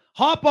 So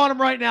hop on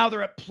them right now.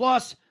 They're at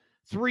plus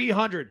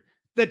 300.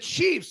 The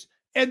Chiefs.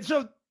 And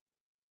so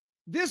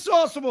this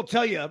also will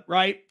tell you,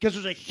 right, because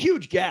there's a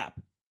huge gap.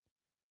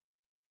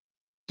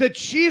 The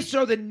Chiefs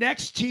are the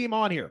next team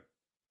on here.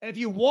 And if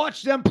you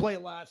watched them play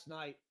last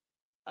night,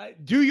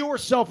 do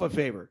yourself a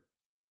favor.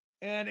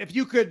 And if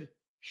you could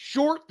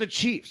short the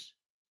Chiefs,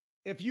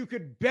 if you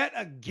could bet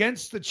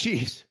against the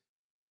Chiefs,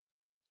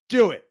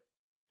 do it.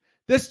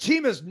 This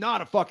team is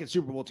not a fucking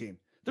Super Bowl team.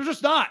 They're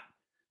just not.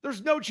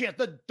 There's no chance.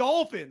 The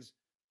Dolphins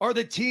are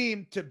the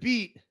team to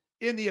beat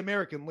in the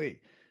American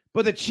League.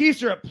 But the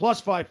Chiefs are at plus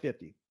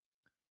 550.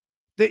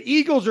 The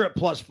Eagles are at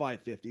plus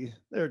 550.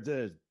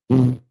 That's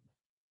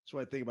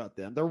what I think about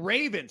them. The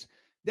Ravens,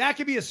 that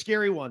could be a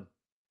scary one.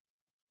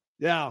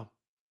 Yeah.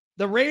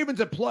 The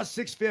Ravens at plus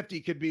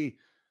 650 could be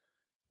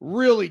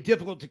really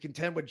difficult to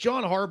contend with.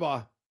 John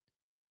Harbaugh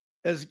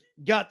has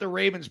got the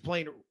Ravens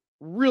playing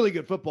really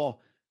good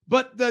football.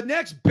 But the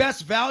next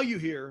best value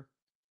here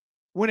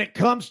when it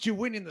comes to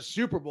winning the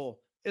Super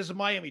Bowl is the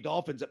Miami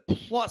Dolphins at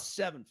plus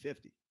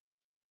 750.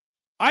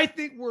 I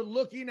think we're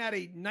looking at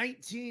a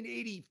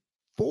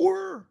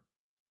 1984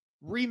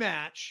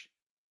 rematch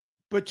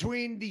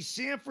between the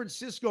San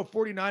Francisco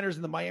 49ers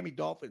and the Miami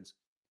Dolphins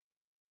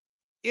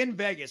in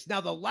Vegas.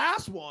 Now, the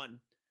last one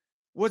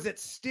was at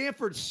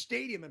Stanford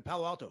Stadium in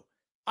Palo Alto.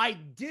 I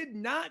did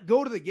not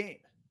go to the game,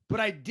 but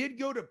I did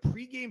go to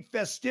pregame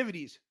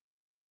festivities.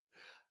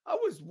 I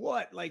was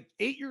like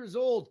 8 years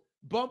old,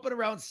 bumping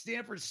around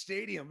Stanford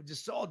Stadium,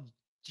 just all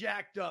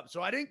jacked up.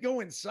 So I didn't go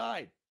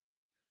inside.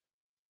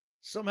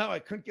 Somehow I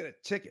couldn't get a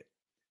ticket.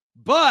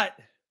 But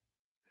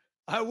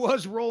I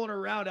was rolling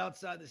around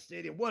outside the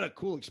stadium. What a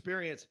cool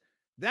experience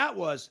that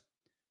was.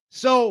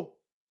 So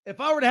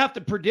if I were to have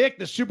to predict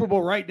the Super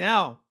Bowl right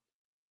now,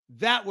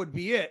 that would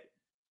be it.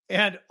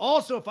 And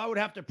also, if I would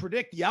have to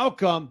predict the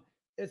outcome,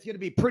 it's going to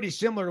be pretty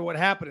similar to what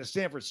happened at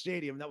Stanford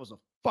Stadium. That was a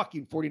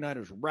fucking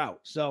 49ers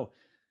rout. So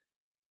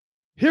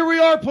Here we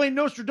are playing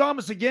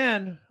Nostradamus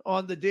again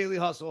on the Daily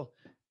Hustle.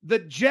 The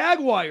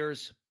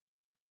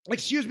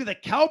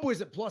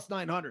Cowboys at plus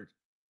 900.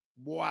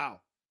 Wow.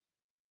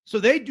 So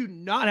they do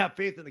not have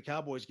faith in the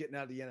Cowboys getting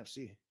out of the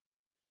NFC.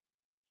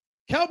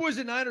 Cowboys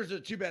and Niners are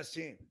the two best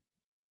teams.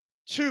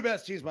 Two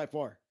best teams by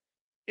far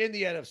in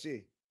the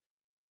NFC.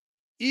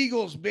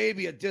 Eagles,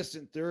 maybe a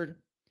distant third.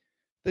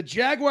 The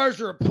Jaguars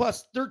are a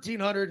plus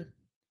 1,300.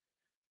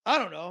 I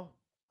don't know.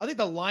 I think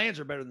the Lions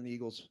are better than the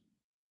Eagles.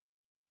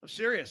 I'm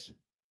serious.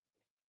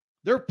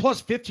 They're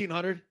plus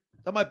 1,500.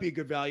 That might be a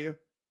good value.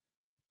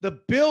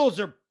 The Bills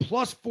are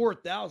plus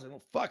 4,000.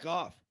 Well, fuck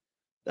off.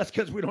 That's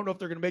because we don't know if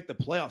they're going to make the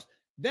playoffs.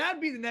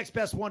 That'd be the next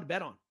best one to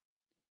bet on.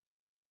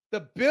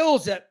 The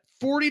Bills at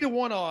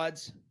 40-1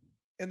 odds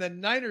and the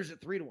Niners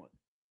at 3-1.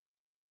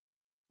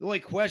 The only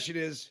question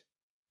is,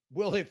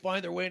 will they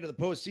find their way into the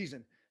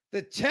postseason?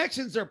 The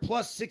Texans are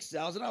plus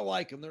 6,000. I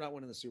like them. They're not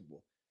winning the Super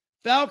Bowl.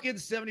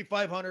 Falcons,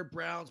 7,500.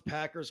 Browns,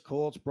 Packers,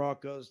 Colts,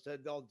 Broncos.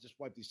 They'll just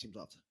wipe these teams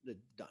off. They're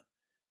done.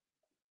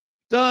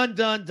 Done.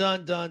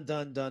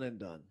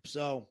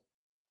 So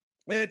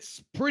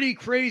it's pretty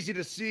crazy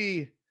to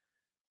see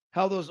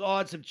how those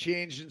odds have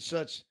changed in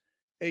such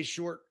a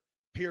short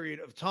period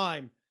of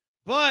time.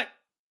 But,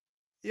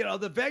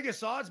 the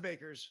Vegas odds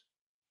makers,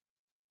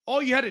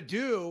 all you had to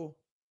do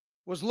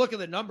was look at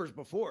the numbers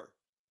before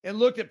and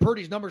looked at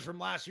Purdy's numbers from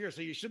last year.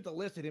 So you shouldn't have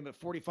listed him at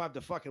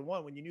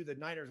 45-1 when you knew the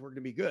Niners were going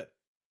to be good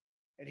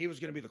and he was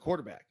going to be the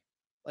quarterback.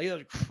 Like,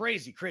 those are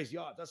crazy, crazy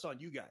odds. That's on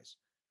you guys.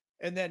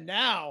 And then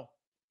now,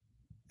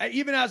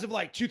 even as of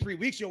like 2-3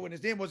 weeks ago, when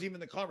his name wasn't even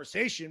in the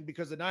conversation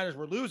because the Niners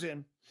were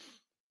losing,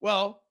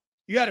 well,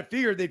 you had to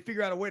figure they'd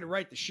figure out a way to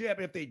right the ship.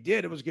 And if they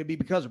did, it was going to be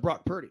because of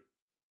Brock Purdy.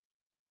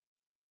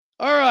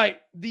 All right.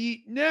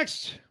 The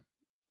next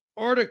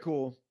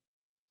article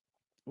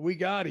we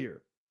got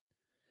here.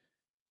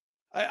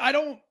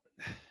 I'm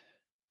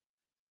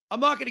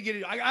not going to get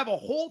it. I have a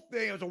whole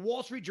thing. It was a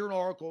Wall Street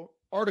Journal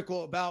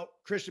article about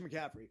Christian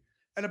McCaffrey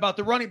and about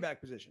the running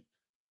back position.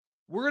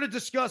 We're going to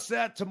discuss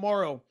that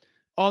tomorrow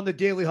on the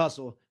Daily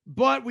Hustle,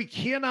 but we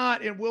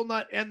cannot and will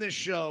not end this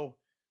show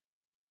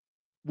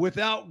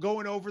without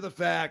going over the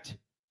fact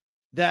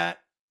that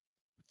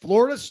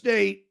Florida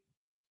State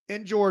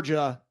and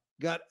Georgia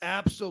got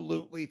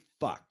absolutely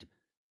fucked.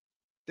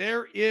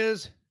 There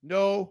is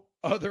no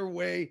other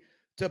way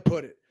to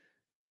put it.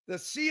 The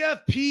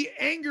CFP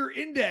Anger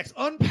Index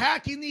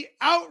unpacking the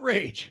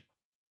outrage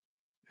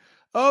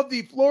of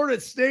the Florida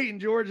State and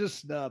Georgia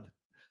snub.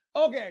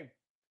 Okay.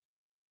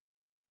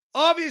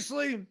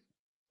 Obviously,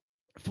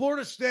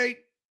 Florida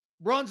State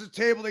runs the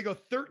table. They go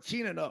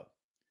 13-0.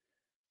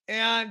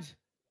 And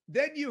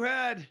then you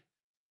had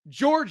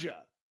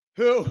Georgia,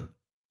 who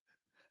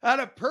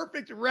had a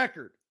perfect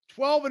record,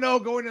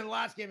 12-0 going into the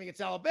last game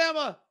against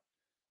Alabama.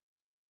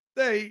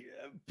 They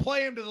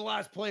play him to the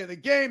last play of the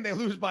game. They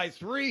lose by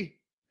 3.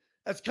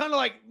 That's kind of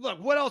like, look,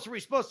 what else are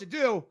we supposed to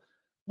do?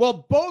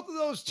 Well, both of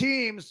those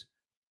teams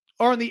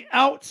are on the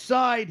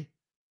outside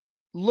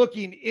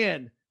looking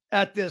in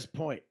at this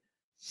point.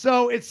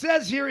 So it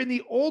says here, in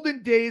the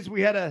olden days,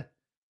 we had a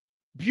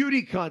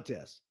beauty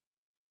contest.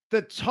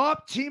 The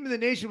top team in the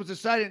nation was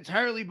decided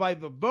entirely by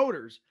the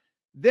voters.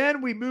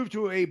 Then we moved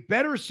to a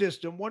better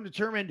system, one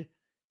determined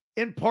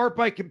in part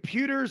by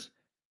computers,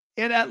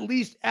 and at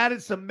least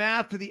added some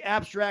math to the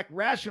abstract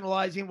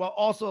rationalizing while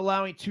also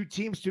allowing 2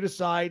 teams to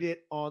decide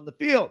it on the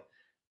field.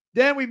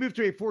 Then we moved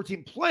to a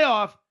 14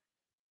 playoff,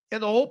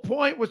 and the whole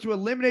point was to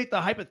eliminate the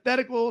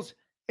hypotheticals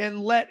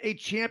and let a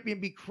champion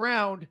be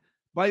crowned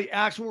by the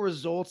actual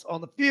results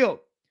on the field.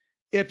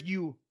 If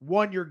you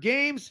won your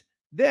games,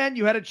 then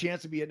you had a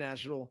chance to be a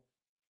national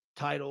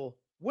title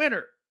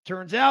winner.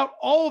 Turns out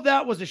all of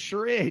that was a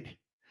charade.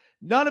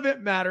 None of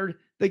it mattered.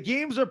 The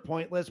games are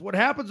pointless. What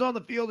happens on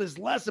the field is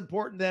less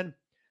important than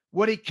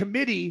what a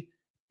committee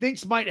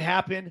thinks might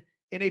happen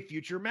in a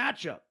future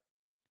matchup.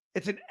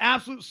 It's an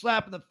absolute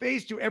slap in the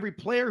face to every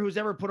player who's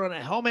ever put on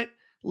a helmet,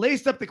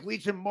 laced up the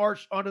cleats, and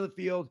marched onto the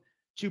field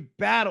to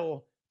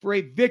battle for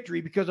a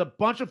victory because a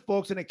bunch of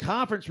folks in a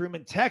conference room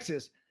in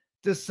Texas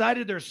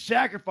decided their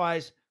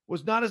sacrifice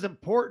was not as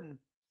important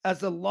as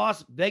the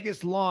Las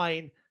Vegas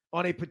line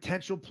on a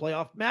potential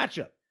playoff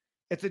matchup.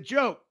 It's a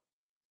joke.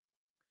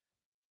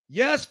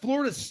 Yes,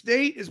 Florida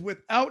State is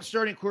without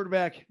starting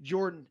quarterback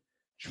Jordan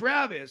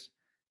Travis,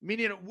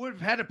 meaning it would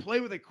have had to play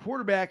with a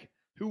quarterback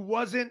who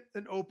wasn't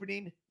an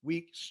opening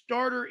week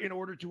starter in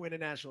order to win a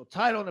national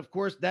title. And of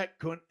course, that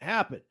couldn't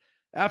happen.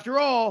 After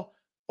all,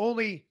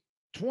 only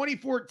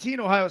 2014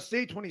 Ohio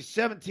State,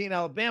 2017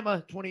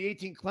 Alabama,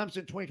 2018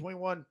 Clemson,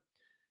 2021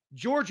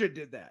 Georgia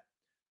did that.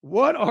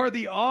 What are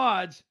the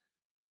odds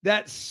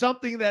that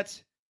something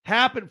that's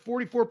happened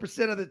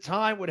 44% of the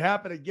time would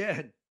happen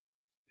again?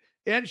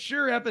 And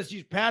sure,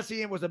 FSU's passing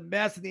game was a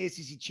mess in the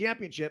ACC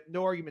championship.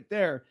 No argument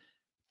there.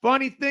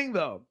 Funny thing,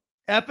 though,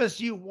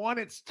 FSU won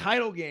its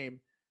title game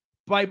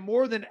by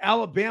more than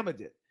Alabama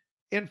did.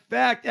 In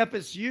fact,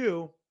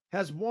 FSU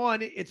has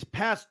won its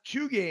past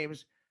 2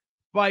 games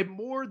by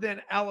more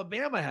than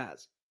Alabama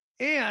has.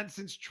 And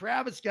since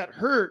Travis got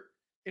hurt,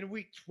 in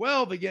week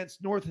 12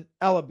 against North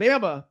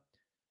Alabama,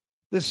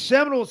 the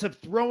Seminoles have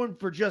thrown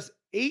for just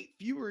 8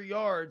 fewer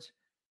yards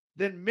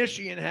than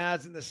Michigan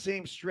has in the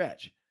same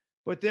stretch.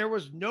 But there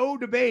was no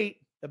debate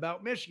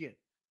about Michigan.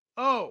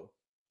 Oh,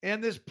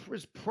 and this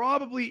is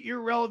probably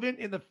irrelevant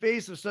in the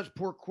face of such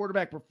poor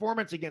quarterback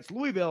performance against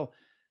Louisville,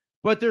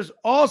 but there's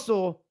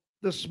also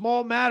the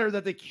small matter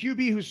that the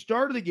QB who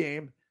started the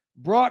game,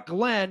 Brock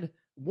Glenn,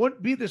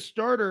 wouldn't be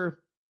starting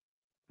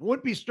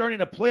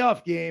a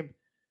playoff game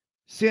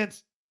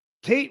since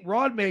Tate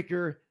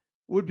Rodmaker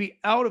would be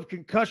out of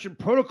concussion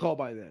protocol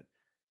by then.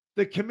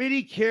 The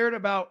committee cared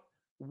about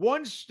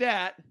one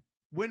stat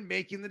when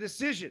making the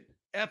decision: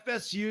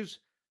 FSU's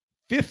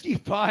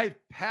 55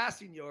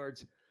 passing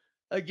yards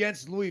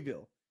against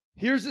Louisville.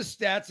 Here's the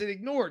stats it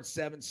ignored: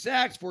 7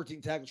 sacks,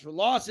 14 tackles for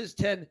losses,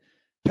 10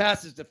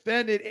 passes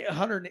defended,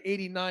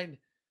 189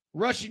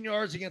 rushing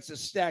yards against a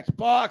stacked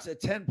box, a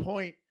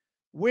 10-point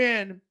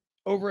win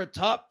over a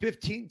top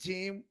 15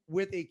 team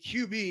with a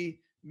QB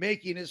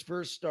making his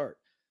first start.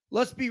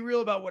 Let's be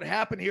real about what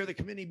happened here. The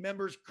committee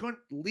members couldn't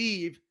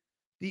leave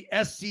the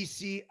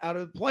SEC out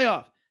of the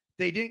playoff.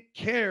 They didn't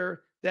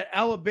care that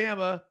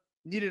Alabama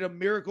needed a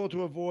miracle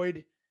to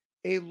avoid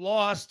a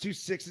loss to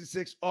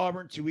 6-6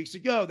 Auburn 2 weeks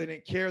ago. They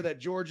didn't care that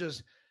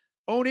Georgia's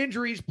own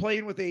injuries,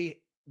 playing with a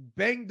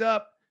banged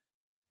up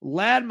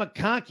Ladd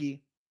McConkey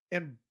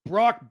and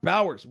Brock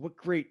Bowers. What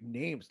great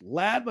names.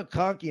 Ladd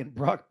McConkey and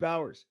Brock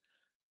Bowers.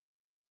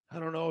 I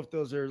don't know if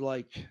those are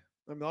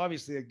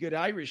obviously a good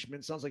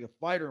Irishman. Sounds like a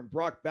fighter. And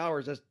Brock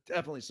Bowers, that's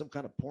definitely some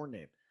kind of porn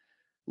name.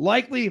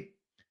 Likely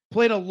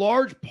played a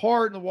large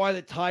part in the why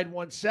the Tide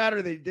won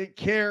Saturday. They didn't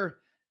care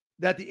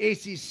that the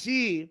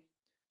ACC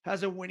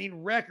has a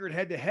winning record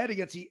head-to-head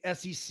against the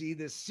SEC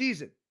this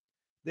season.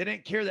 They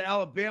didn't care that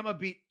Alabama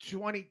beat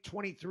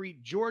 2023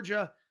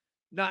 Georgia,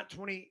 not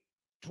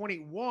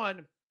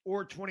 2021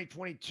 or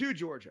 2022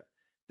 Georgia.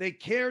 They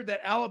cared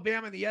that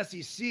Alabama and the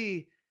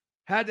SEC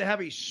had to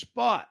have a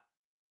spot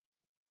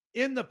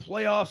in the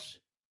playoffs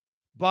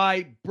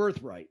by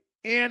birthright.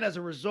 And as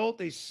a result,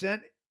 they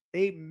sent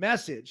a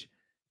message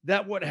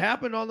that what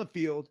happened on the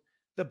field,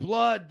 the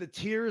blood, the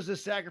tears, the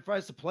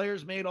sacrifice the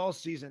players made all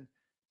season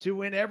to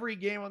win every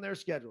game on their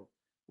schedule,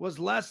 was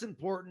less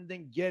important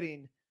than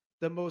getting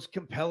the most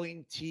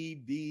compelling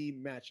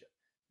TV matchup.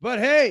 But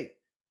hey,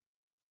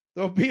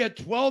 there'll be a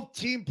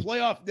 12-team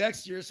playoff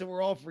next year, so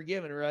we're all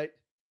forgiven, right?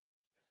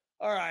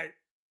 All right.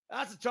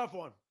 That's a tough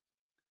one.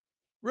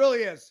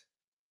 Really is.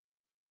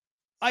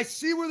 I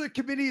see where the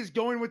committee is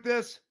going with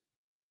this.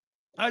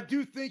 I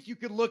do think you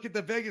could look at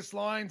the Vegas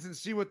lines and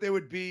see what they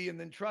would be and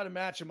then try to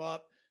match them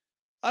up.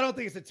 I don't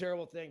think it's a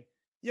terrible thing.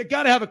 You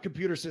got to have a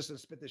computer system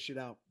to spit this shit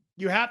out.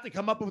 You have to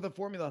come up with a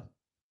formula.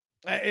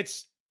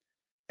 It's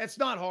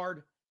not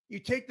hard. You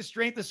take the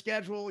strength of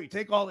schedule, you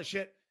take all the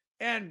shit.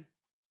 And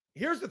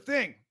here's the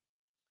thing.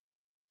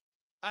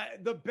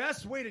 The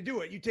best way to do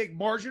it, you take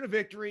margin of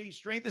victory,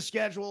 strength of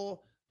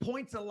schedule,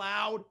 points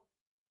allowed.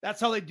 That's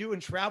how they do in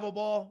travel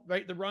ball,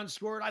 right? The runs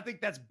scored. I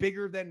think that's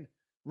bigger than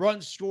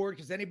runs scored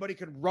because anybody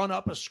can run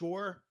up a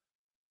score.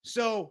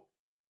 So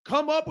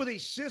come up with a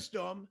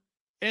system,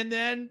 and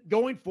then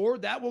going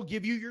forward, that will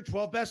give you your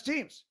 12 best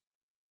teams.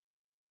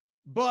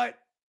 But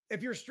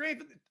if your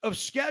strength of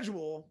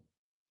schedule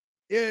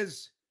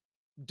is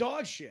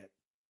dog shit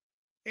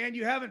and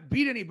you haven't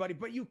beat anybody,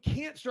 but you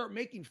can't start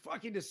making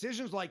fucking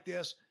decisions like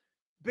this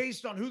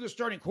based on who the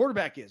starting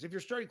quarterback is. If your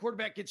starting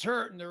quarterback gets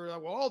hurt and they're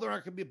like, well, they're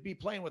not going to be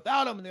playing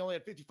without him and they only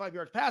had 55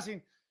 yards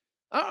passing.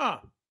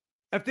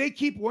 If they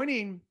keep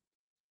winning,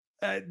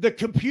 the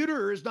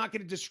computer is not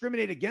going to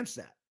discriminate against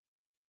that.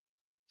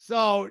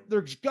 So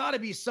there's got to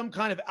be some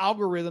kind of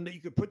algorithm that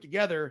you could put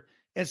together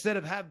instead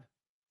of have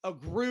a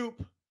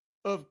group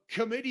of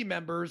committee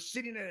members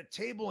sitting at a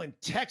table in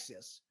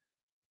Texas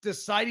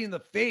deciding the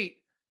fate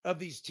of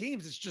these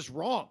teams. It's just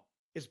wrong.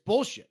 It's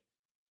bullshit.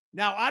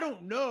 Now, I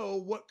don't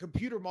know what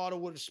computer model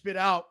would have spit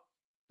out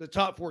the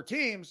top 4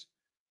 teams,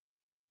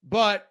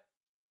 but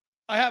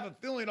I have a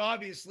feeling,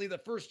 obviously, the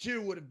first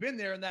 2 would have been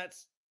there, and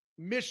that's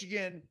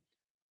Michigan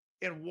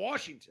and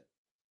Washington.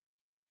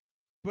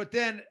 But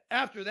then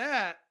after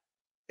that,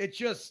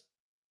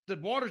 the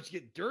waters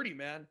get dirty,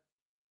 man.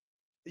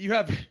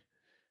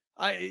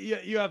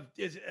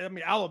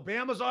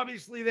 Alabama's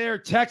obviously there.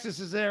 Texas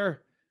is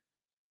there.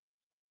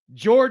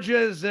 Georgia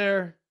is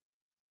there.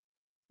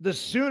 The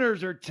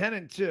Sooners are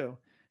 10-2.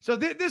 So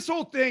this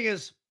whole thing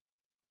is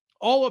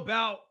all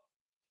about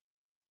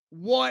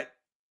what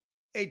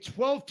a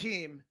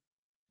 12-team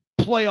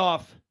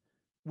playoff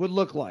would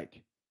look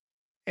like.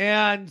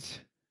 And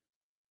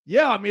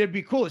yeah, it'd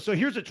be cool. So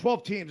here's the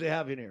 12 teams they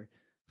have in here: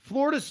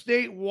 Florida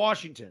State,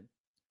 Washington,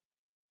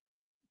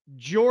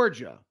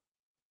 Georgia,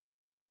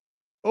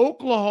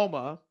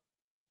 Oklahoma,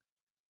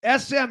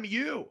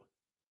 SMU.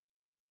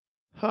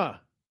 Yeah,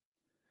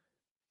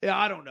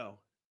 I don't know.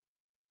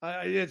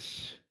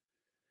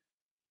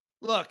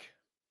 Look,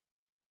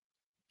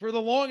 for the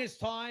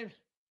longest time,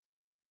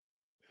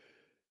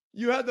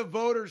 you had the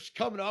voters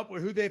coming up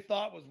with who they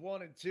thought was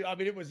 1 and 2.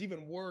 It was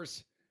even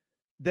worse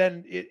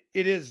than it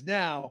is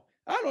now.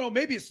 I don't know.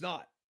 Maybe it's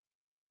not.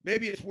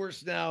 Maybe it's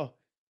worse now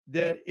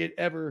than it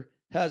ever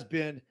has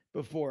been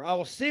before. I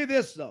will say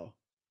this, though.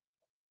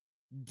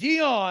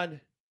 Dion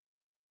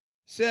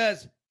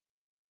says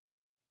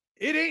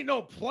it ain't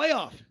no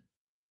playoff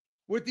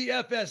with the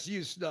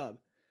FSU snub.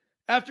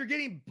 After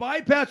getting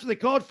bypassed for the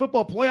college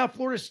football playoff,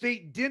 Florida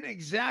State didn't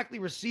exactly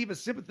receive a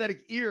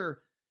sympathetic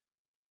ear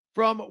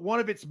from one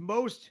of its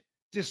most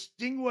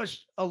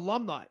distinguished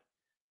alumni.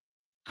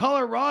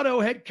 Colorado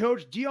head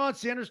coach Deion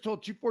Sanders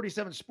told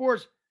 247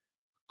 Sports,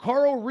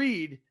 Carl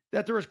Reed,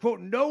 that there was, quote,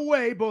 no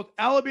way both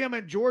Alabama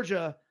and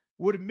Georgia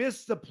would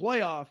miss the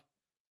playoff,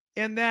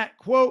 and that,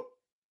 quote,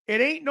 it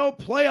ain't no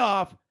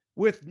playoff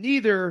with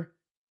neither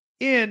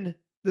in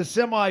the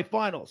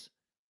semifinals.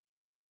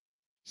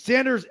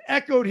 Sanders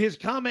echoed his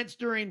comments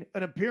during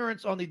an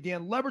appearance on the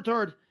Dan Le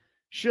Batard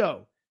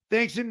show.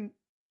 Thanks in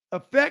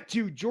effect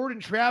to Jordan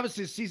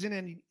Travis's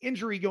season-ending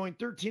injury, going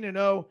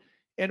 13-0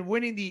 and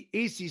winning the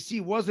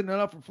ACC wasn't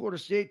enough for Florida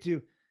State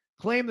to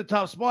claim the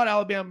top spot.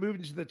 Alabama moved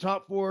into the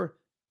top four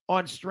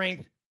on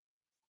strength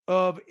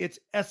of its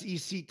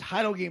SEC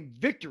title game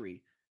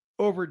victory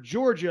over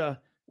Georgia,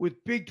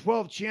 with Big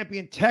 12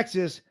 champion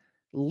Texas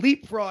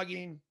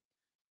leapfrogging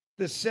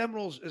the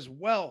Seminoles as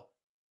well.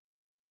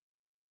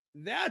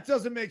 That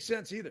doesn't make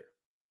sense either.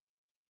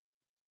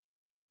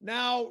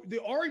 Now,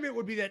 the argument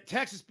would be that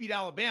Texas beat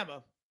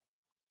Alabama.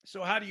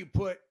 So how do you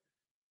put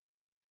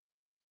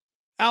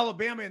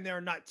Alabama in there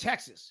and not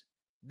Texas?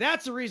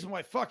 That's the reason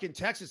why fucking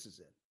Texas is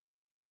in.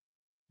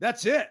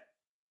 That's it.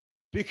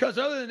 Because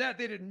other than that,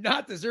 they did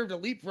not deserve to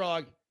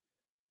leapfrog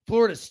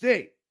Florida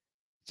State.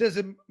 It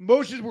says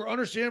emotions were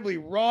understandably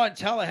raw in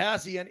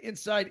Tallahassee and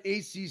inside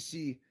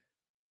ACC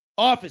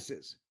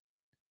offices.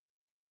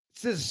 It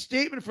says a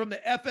statement from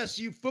the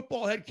FSU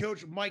football head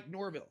coach, Mike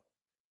Norville.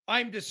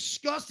 I'm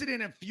disgusted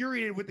and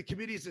infuriated with the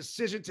committee's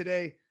decision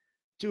today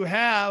to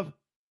have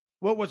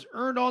what was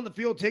earned on the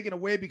field taken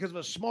away because of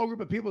a small group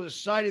of people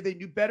decided they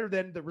knew better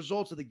than the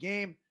results of the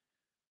game.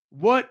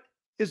 What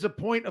is the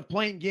point of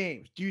playing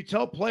games? Do you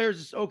tell players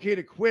it's okay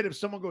to quit if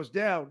someone goes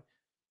down?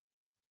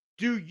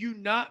 Do you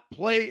not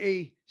play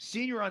a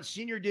senior on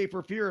senior day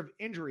for fear of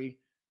injury?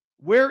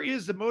 Where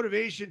is the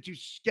motivation to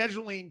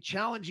scheduling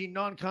challenging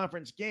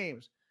non-conference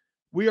games?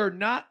 We are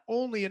not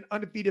only an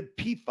undefeated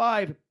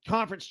P5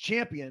 conference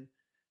champion,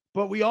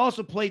 but we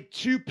also played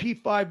 2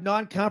 P5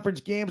 non-conference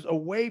games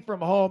away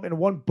from home and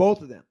won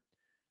both of them.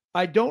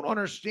 I don't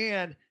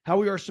understand how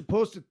we are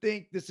supposed to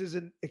think this is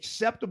an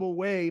acceptable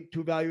way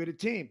to evaluate a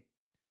team.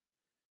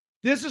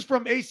 This is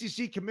from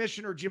ACC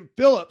Commissioner Jim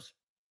Phillips,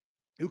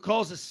 who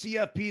calls the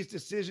CFP's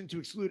decision to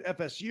exclude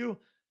FSU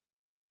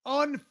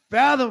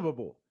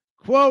unfathomable.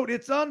 Quote,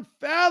 it's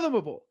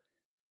unfathomable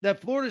that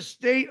Florida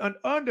State, an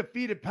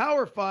undefeated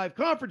Power 5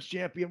 conference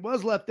champion,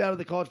 was left out of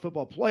the college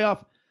football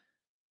playoff.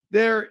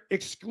 Their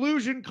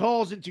exclusion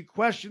calls into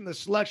question the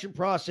selection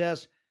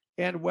process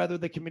and whether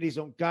the committee's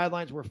own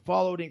guidelines were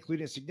followed,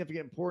 including the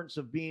significant importance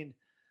of being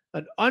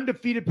an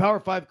undefeated Power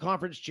 5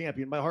 conference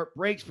champion. My heart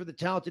breaks for the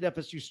talented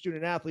FSU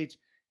student athletes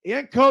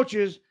and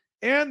coaches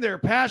and their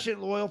passionate,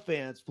 loyal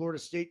fans. Florida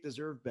State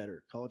deserved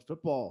better. College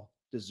football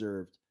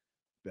deserved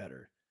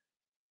better.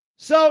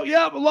 So,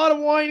 yeah, a lot of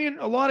whining,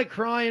 a lot of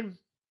crying.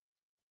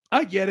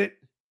 I get it.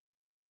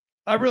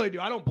 I really do.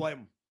 I don't blame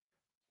them.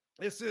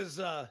 This is,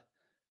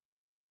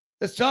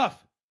 it's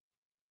tough.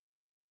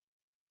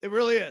 It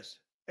really is.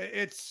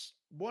 It's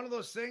one of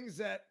those things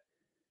that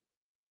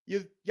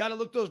you got to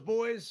look those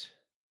boys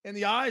in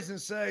the eyes and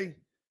say,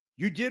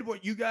 you did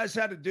what you guys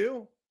had to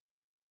do.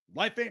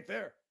 Life ain't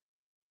fair.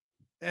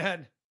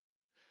 And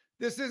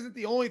this isn't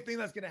the only thing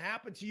that's going to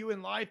happen to you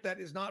in life that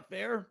is not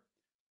fair.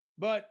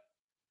 But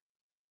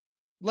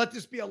let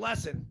this be a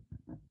lesson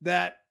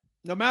that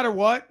no matter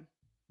what,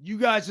 you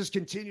guys just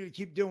continue to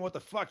keep doing what the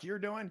fuck you're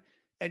doing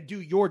and do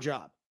your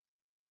job.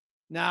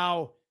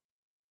 Now,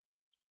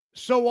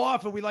 so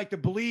often we like to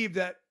believe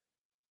that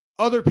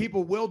other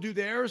people will do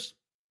theirs,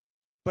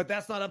 but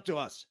that's not up to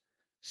us.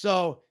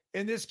 So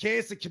in this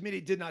case, the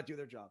committee did not do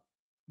their job.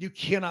 You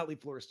cannot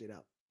leave Florida State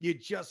out. You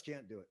just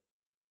can't do it.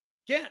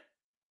 Can't.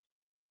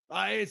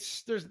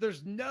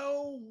 There's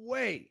no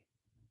way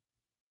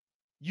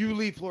you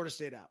leave Florida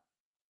State out.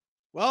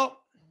 Well,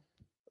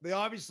 they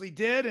obviously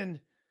did, and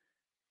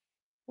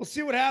we'll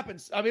see what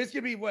happens. I mean, it's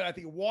going to be what I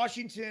think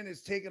Washington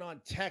is taking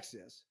on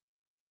Texas,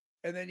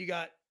 and then you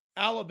got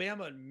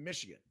Alabama and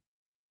Michigan.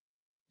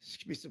 There's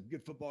going to be some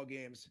good football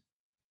games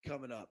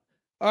coming up.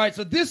 All right,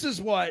 so this is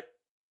what,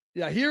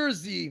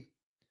 here's the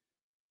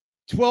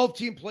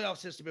 12-team playoff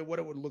system and what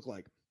it would look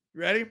like.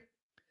 You ready?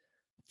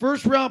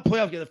 First round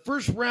playoff game. The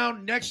first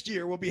round next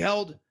year will be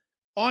held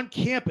on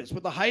campus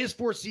with the highest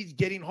 4 seeds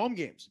getting home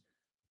games.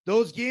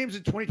 Those games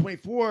in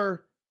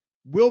 2024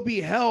 will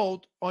be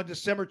held on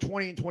December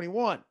 20 and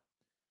 21.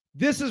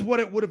 This is what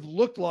it would have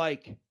looked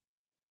like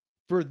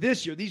for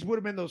this year. These would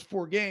have been those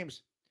 4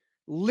 games.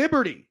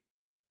 Liberty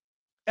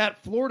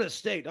at Florida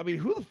State. I mean,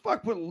 who the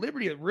fuck put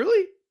Liberty at?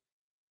 Really?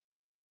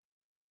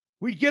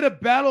 We get a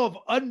battle of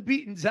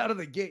unbeatens out of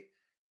the gate.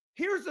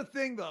 Here's the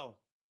thing, though,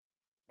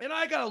 and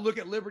I got to look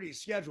at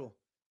Liberty's schedule.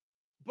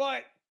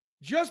 But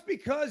just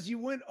because you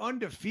went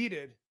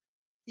undefeated,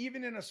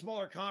 even in a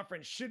smaller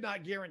conference, should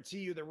not guarantee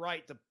you the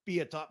right to be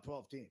a top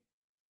 12 team.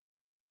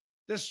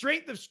 The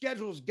strength of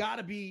schedule has got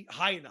to be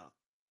high enough.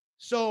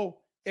 So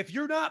if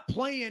you're not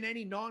playing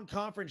any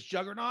non-conference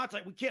juggernauts,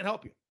 like, we can't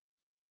help you.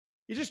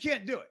 You just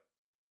can't do it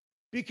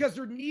because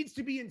there needs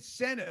to be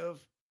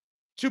incentive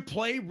to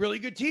play really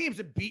good teams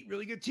and beat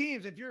really good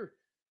teams. If you're,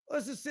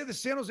 let's just say, the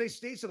San Jose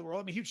States of the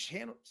world, I'm a huge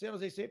San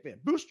Jose State fan,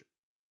 booster,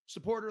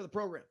 supporter of the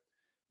program.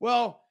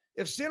 Well,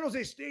 if San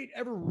Jose State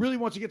ever really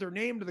wants to get their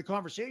name to the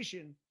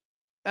conversation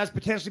as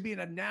potentially being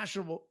a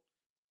national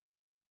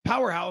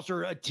powerhouse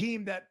or a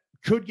team that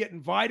could get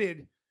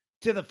invited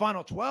to the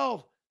Final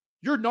 12,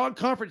 your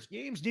non-conference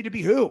games need to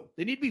be who?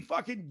 They need to be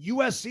fucking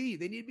USC.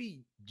 They need to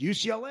be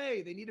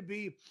UCLA. They need to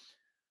be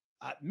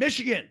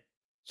Michigan.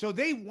 So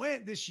they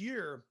went this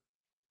year.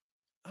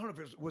 I don't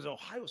know if it was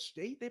Ohio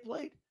State they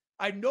played.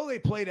 I know they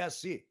played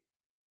SC,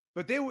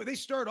 but they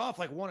started off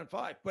like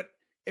 1-5. But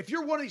if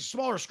you're one of these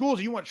smaller schools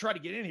and you want to try to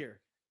get in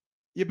here,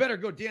 you better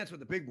go dance with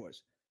the big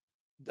boys.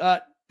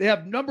 They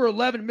have number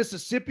 11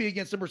 Mississippi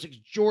against number 6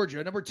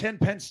 Georgia, number 10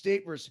 Penn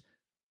State versus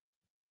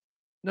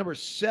number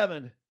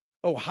 7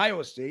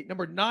 Ohio State,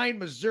 number 9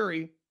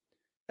 Missouri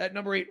at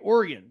number 8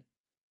 Oregon.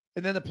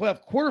 And then the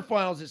playoff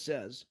quarterfinals, it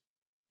says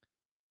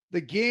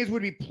the games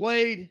would be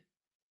played,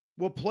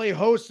 will play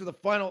host to the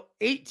final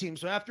 8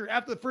 teams. So after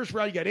the first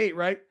round, you got 8,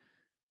 right?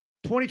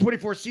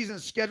 2024 season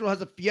schedule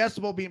has a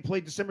Fiesta Bowl being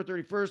played December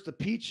 31st. The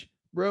Peach,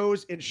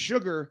 Rose, and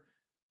Sugar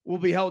will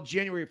be held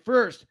January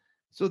 1st.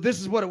 So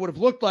this is what it would have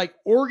looked like.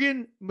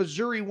 Oregon,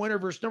 Missouri winner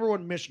versus number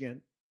 1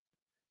 Michigan.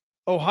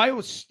 Ohio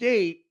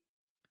State,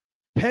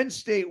 Penn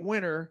State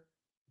winner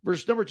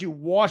versus number 2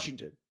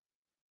 Washington.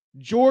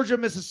 Georgia,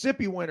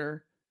 Mississippi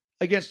winner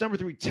against number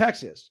 3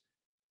 Texas.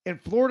 And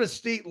Florida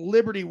State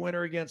Liberty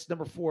winner against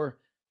number 4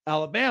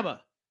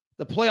 Alabama.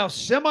 The playoff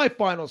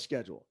semifinal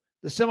schedule.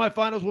 The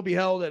semifinals will be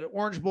held at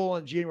Orange Bowl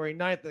on January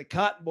 9th and the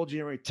Cotton Bowl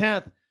January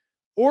 10th.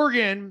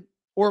 Oregon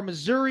or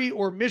Missouri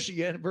or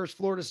Michigan versus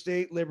Florida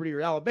State, Liberty, or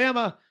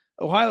Alabama.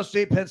 Ohio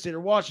State, Penn State, or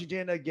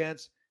Washington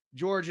against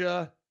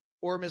Georgia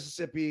or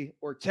Mississippi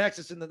or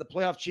Texas. And then the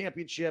playoff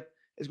championship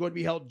is going to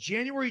be held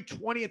January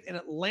 20th in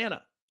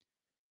Atlanta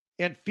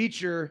and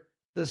feature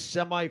the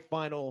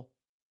semifinal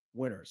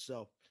winners.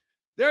 So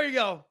there you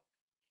go.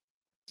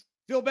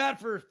 Feel bad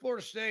for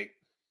Florida State.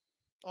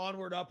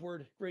 Onward,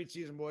 upward. Great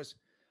season, boys.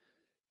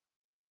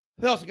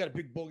 They also got a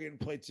big bowl game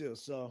to play too,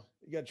 so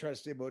you got to try to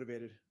stay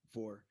motivated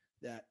for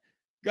that.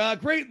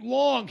 Great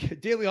long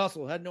daily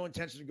hustle. Had no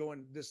intention of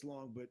going this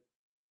long, but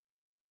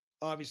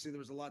obviously there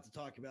was a lot to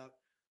talk about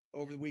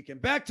over the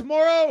weekend. Back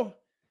tomorrow,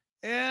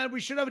 and we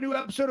should have a new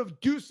episode of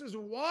Deuces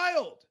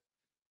Wild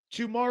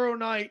tomorrow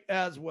night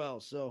as well.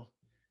 So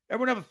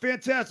everyone have a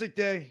fantastic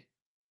day,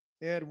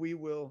 and we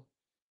will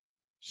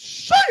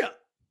see ya.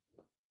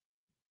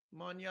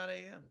 Mañana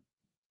AM.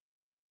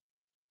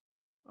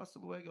 Hasta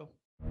luego.